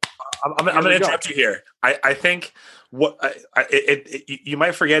 I'm going to interrupt you here. I think you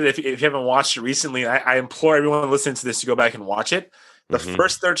might forget it if you haven't watched it recently. I implore everyone listening to this to go back and watch it. The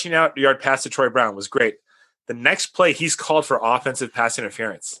first 13-yard pass to Troy Brown was great. The next play, he's called for offensive pass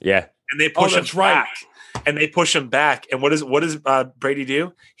interference. Yeah, and they push him back. And they push him back. And what does Brady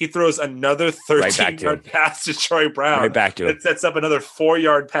do? He throws another 13-yard pass to Troy Brown. Right back to him. It sets up another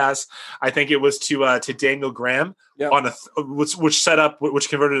 4-yard pass. I think it was to Daniel Graham on which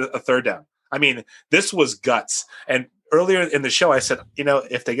converted a third down. I mean, this was guts. And earlier in the show, I said,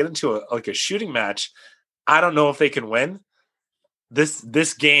 if they get into a shooting match, I don't know if they can win.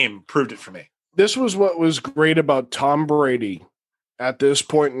 This game proved it for me. This was what was great about Tom Brady at this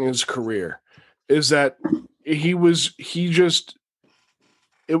point in his career. Is that it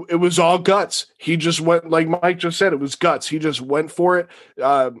was all guts. He just went, like Mike just said, it was guts. He just went for it,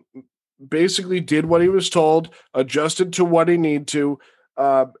 basically did what he was told, adjusted to what he needed to,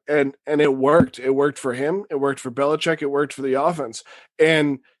 and it worked. It worked for him. It worked for Belichick. It worked for the offense.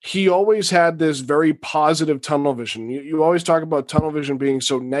 And he always had this very positive tunnel vision. You always talk about tunnel vision being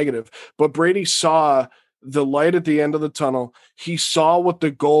so negative, but Brady saw the light at the end of the tunnel. He saw what the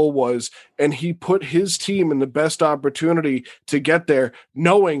goal was, and he put his team in the best opportunity to get there,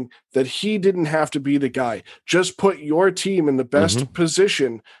 knowing that he didn't have to be the guy. Just put your team in the best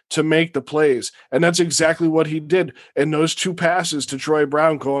position to make the plays. And that's exactly what he did. And those two passes to Troy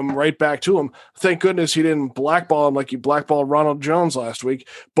Brown going right back to him. Thank goodness he didn't blackball him like he blackballed Ronald Jones last week,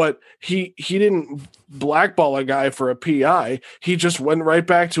 but he didn't blackball a guy for a PI. He just went right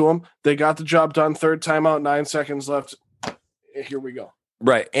back to him. They got the job done. Third timeout, 9 seconds left. Here we go.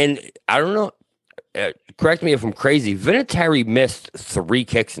 Right. And I don't know. Correct me if I'm crazy. Vinatieri missed 3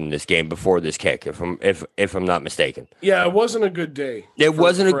 kicks in this game before this kick, if I'm not mistaken. Yeah, it wasn't a good day. It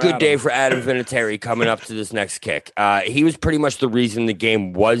wasn't a good day for Adam Vinatieri coming up to this next kick. He was pretty much the reason the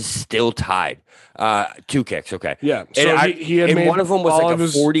game was still tied. 2 kicks, okay. Yeah. So he had made one of them was like a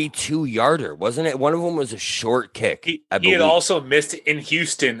 42-yarder, wasn't it? One of them was a short kick. He had also missed in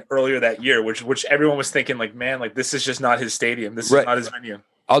Houston earlier that year, which everyone was thinking, like, man, like this is just not his stadium. This is not his venue.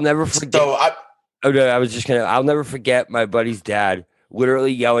 I'll never forget. So I'll never forget my buddy's dad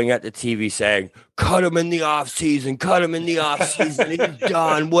literally yelling at the TV saying, cut him in the offseason, cut him in the offseason. He's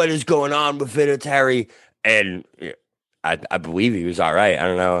done. What is going on with Vinatieri? And I believe he was all right. I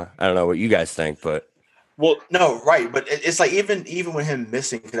don't know what you guys think, but. Well, no, right. But it's like even with him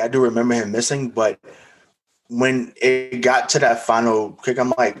missing, because I do remember him missing, but when it got to that final kick,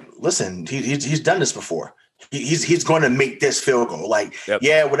 I'm like, listen, he's done this before. He's going to make this field goal. Like,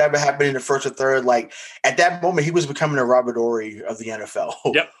 yeah, whatever happened in the first or third, like at that moment, he was becoming a Robert Horry of the NFL.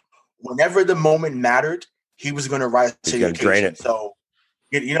 Yep. Whenever the moment mattered, he was going to rise to the occasion. So,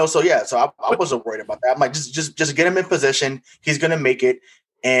 so I wasn't worried about that. I'm like, just get him in position. He's going to make it.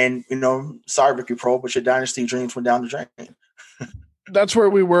 And, sorry, Ricky Pro, but your dynasty dreams went down the drain. That's where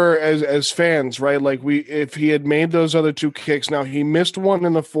we were as fans, right? Like if he had made those other 2 kicks, now he missed one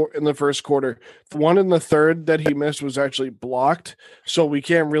in the first quarter. The one in the third that he missed was actually blocked, so we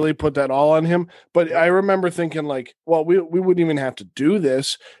can't really put that all on him. But I remember thinking like, well, we wouldn't even have to do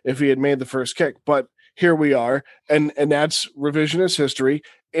this if he had made the first kick. But here we are, and that's revisionist history,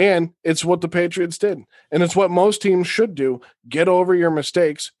 and it's what the Patriots did, and it's what most teams should do. Get over your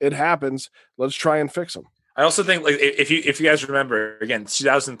mistakes. It happens. Let's try and fix them. I also think, like, if you guys remember, again,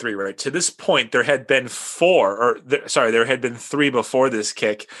 2003, right? To this point, there had been 3 before this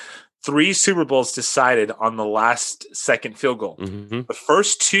kick. 3 Super Bowls decided on the last second field goal. Mm-hmm. The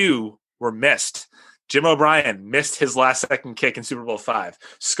first 2 were missed. Jim O'Brien missed his last second kick in Super Bowl 5.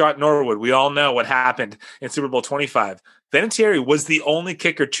 Scott Norwood, we all know what happened in Super Bowl 25. Vinatieri was the only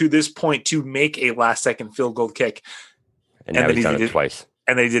kicker to this point to make a last second field goal kick. And now he's done it twice.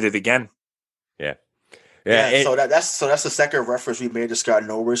 And they did it again. Yeah. So that's the second reference we made to Scott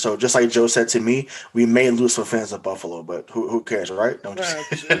Norwood. So just like Joe said to me, we may lose some fans of Buffalo, but who cares, right?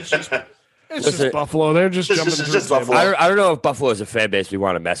 It's just Buffalo. They're just jumping. Just Buffalo. I don't know if Buffalo is a fan base we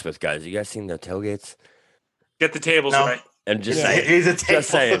want to mess with, guys. You guys seen their tailgates? Get the tables right. And just saying.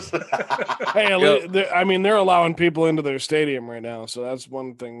 Hey, I mean, they're allowing people into their stadium right now, so that's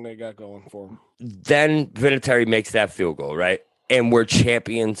one thing they got going for them. Then Vinatieri makes that field goal, right? And we're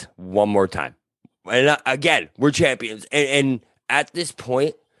champions one more time. And again, we're champions. And at this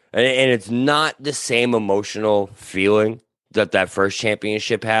point, and it's not the same emotional feeling that first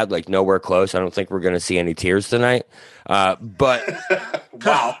championship had, like nowhere close. I don't think we're going to see any tears tonight. But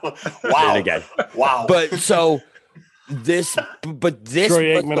wow. Again. Wow. But so this Troy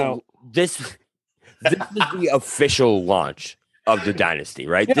Aikman out. This is the official launch of the dynasty,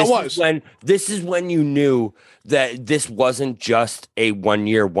 right? Yeah, This is when you knew that this wasn't just a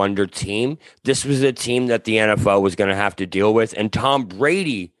one-year wonder team. This was a team that the NFL was going to have to deal with, and Tom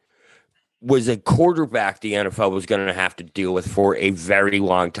Brady was a quarterback the NFL was going to have to deal with for a very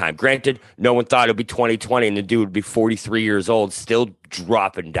long time. Granted, no one thought it would be 2020 and the dude would be 43 years old, still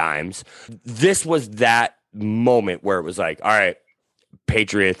dropping dimes. This was that moment where it was like, all right,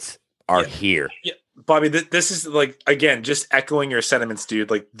 Patriots are here. Yeah. Bobby, this is like, again, just echoing your sentiments,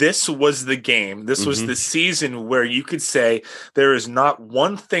 dude. Like, this was the game. This was the season where you could say there is not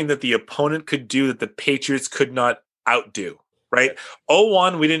one thing that the opponent could do that the Patriots could not outdo, right?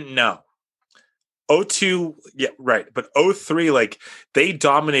 0-1, we didn't know. 0-2, yeah, right. But 0-3, like, they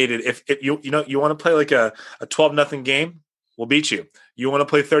dominated. If you want to play like a 12-0 game, we'll beat you. You want to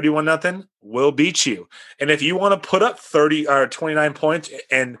play 31-0, we'll beat you. And if you want to put up 30 or 29 points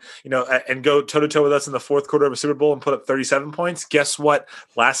and and go toe-to-toe with us in the fourth quarter of a Super Bowl and put up 37 points, guess what?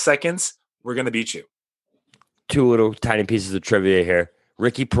 Last seconds, we're going to beat you. Two little tiny pieces of trivia here.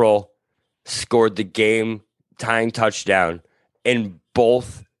 Ricky Prohl scored the game-tying touchdown in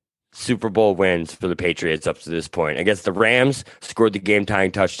both Super Bowl wins for the Patriots up to this point. Against the Rams, scored the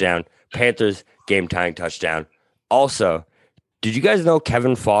game-tying touchdown. Panthers, game-tying touchdown. Also, did you guys know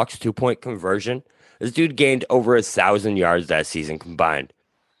Kevin Falk's 2-point conversion? This dude gained over 1,000 yards that season combined.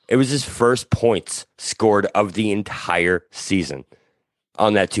 It was his first points scored of the entire season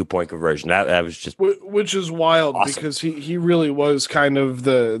on that 2-point conversion. That was just, which is wild awesome. Because he really was kind of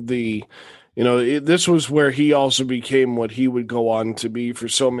the this was where he also became what he would go on to be for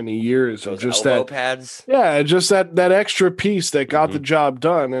so many years. Those just elbow that pads. Yeah, just that extra piece that got the job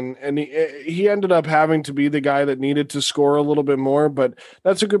done, and he ended up having to be the guy that needed to score a little bit more. But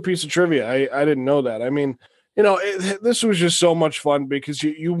that's a good piece of trivia. I didn't know that. I mean, this was just so much fun because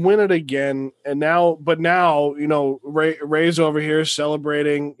you win it again, and now Ray's over here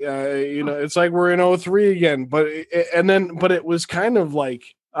celebrating. It's like we're in 0-3 again, but it was kind of like,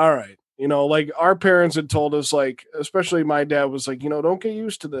 all right. Like our parents had told us, like, especially my dad was like, don't get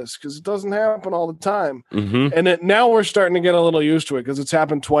used to this because it doesn't happen all the time. And now we're starting to get a little used to it because it's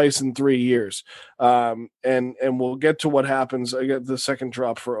happened twice in 3 years. And we'll get to what happens. I get the second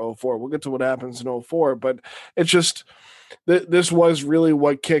drop for 0-4. We'll get to what happens in 0-4, but it's just this was really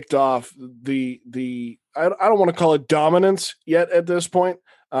what kicked off the I don't want to call it dominance yet at this point,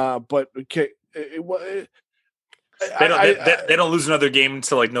 but They don't lose another game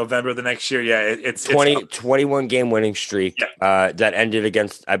until like November the next year. Yeah, it's 21 game winning streak that ended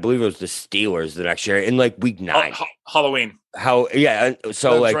against, I believe it was the Steelers the next year in like week 9. Halloween. So that's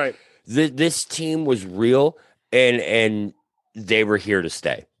like right. This team was real and they were here to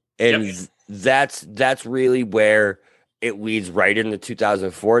stay. And that's really where it leads right into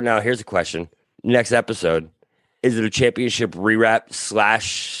 2004. Now here's a question. Next episode, is it a championship rewrap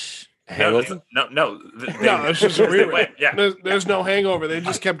 / hangover? No, it's just a rewrap. Yeah, there's no hangover. They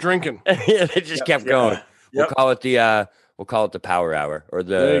just kept drinking. Yeah, they just kept going. We'll call it the Power Hour or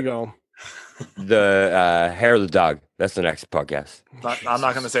there you go. The hair of the dog. That's the next podcast. I'm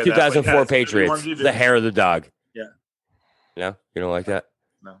not going to say 2004 that. Patriots. The hair of the dog. Yeah. No, you don't like that?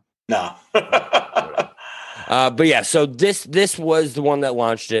 No. But yeah, so this was the one that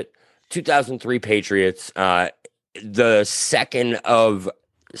launched it. 2003 Patriots. The second of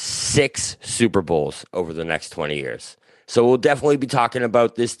 6 Super Bowls over the next 20 years. So we'll definitely be talking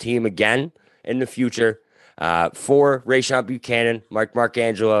about this team again in the future. For Rayshon Buchanan, Mike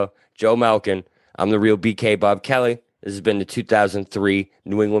Marcangelo, Joe Malkin, I'm the real BK Bob Kelly. This has been the 2003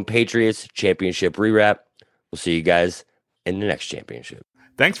 New England Patriots Championship Rewrap. We'll see you guys in the next championship.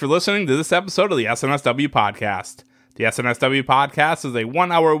 Thanks for listening to this episode of the SNSW Podcast. The SNSW Podcast is a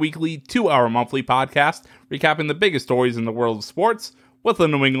 1-hour weekly, 2-hour monthly podcast recapping the biggest stories in the world of sports with a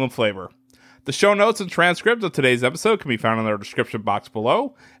New England flavor. The show notes and transcript of today's episode can be found in our description box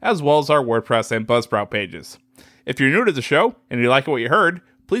below, as well as our WordPress and Buzzsprout pages. If you're new to the show and you like what you heard,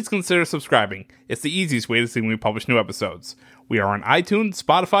 please consider subscribing. It's the easiest way to see when we publish new episodes. We are on iTunes,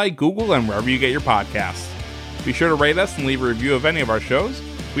 Spotify, Google, and wherever you get your podcasts. Be sure to rate us and leave a review of any of our shows.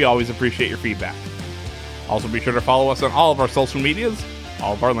 We always appreciate your feedback. Also be sure to follow us on all of our social medias.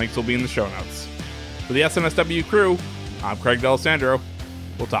 All of our links will be in the show notes. For the SNSW crew, I'm Craig D'Alessandro.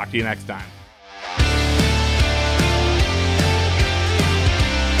 We'll talk to you next time.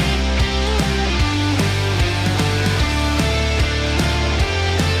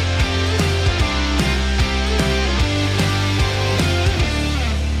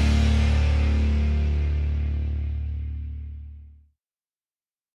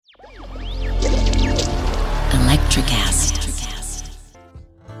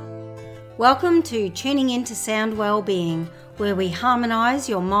 Welcome to Tuning Into Sound Wellbeing, where we harmonise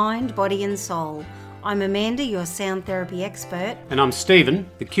your mind, body and soul. I'm Amanda, your sound therapy expert. And I'm Stephen,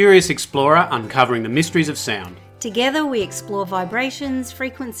 the curious explorer uncovering the mysteries of sound. Together we explore vibrations,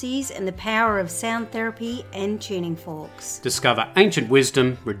 frequencies and the power of sound therapy and tuning forks. Discover ancient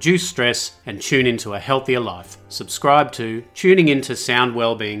wisdom, reduce stress and tune into a healthier life. Subscribe to Tuning Into Sound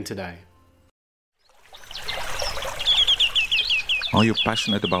Wellbeing today. Are you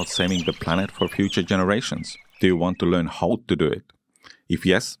passionate about saving the planet for future generations? Do you want to learn how to do it? If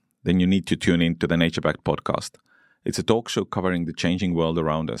yes, then you need to tune in to the Nature Backed podcast. It's a talk show covering the changing world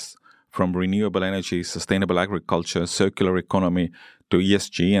around us. From renewable energy, sustainable agriculture, circular economy, to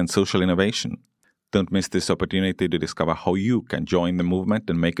ESG and social innovation. Don't miss this opportunity to discover how you can join the movement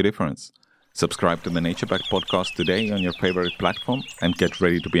and make a difference. Subscribe to the Nature Backed podcast today on your favorite platform and get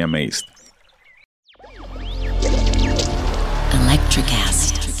ready to be amazed.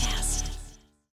 Electricast.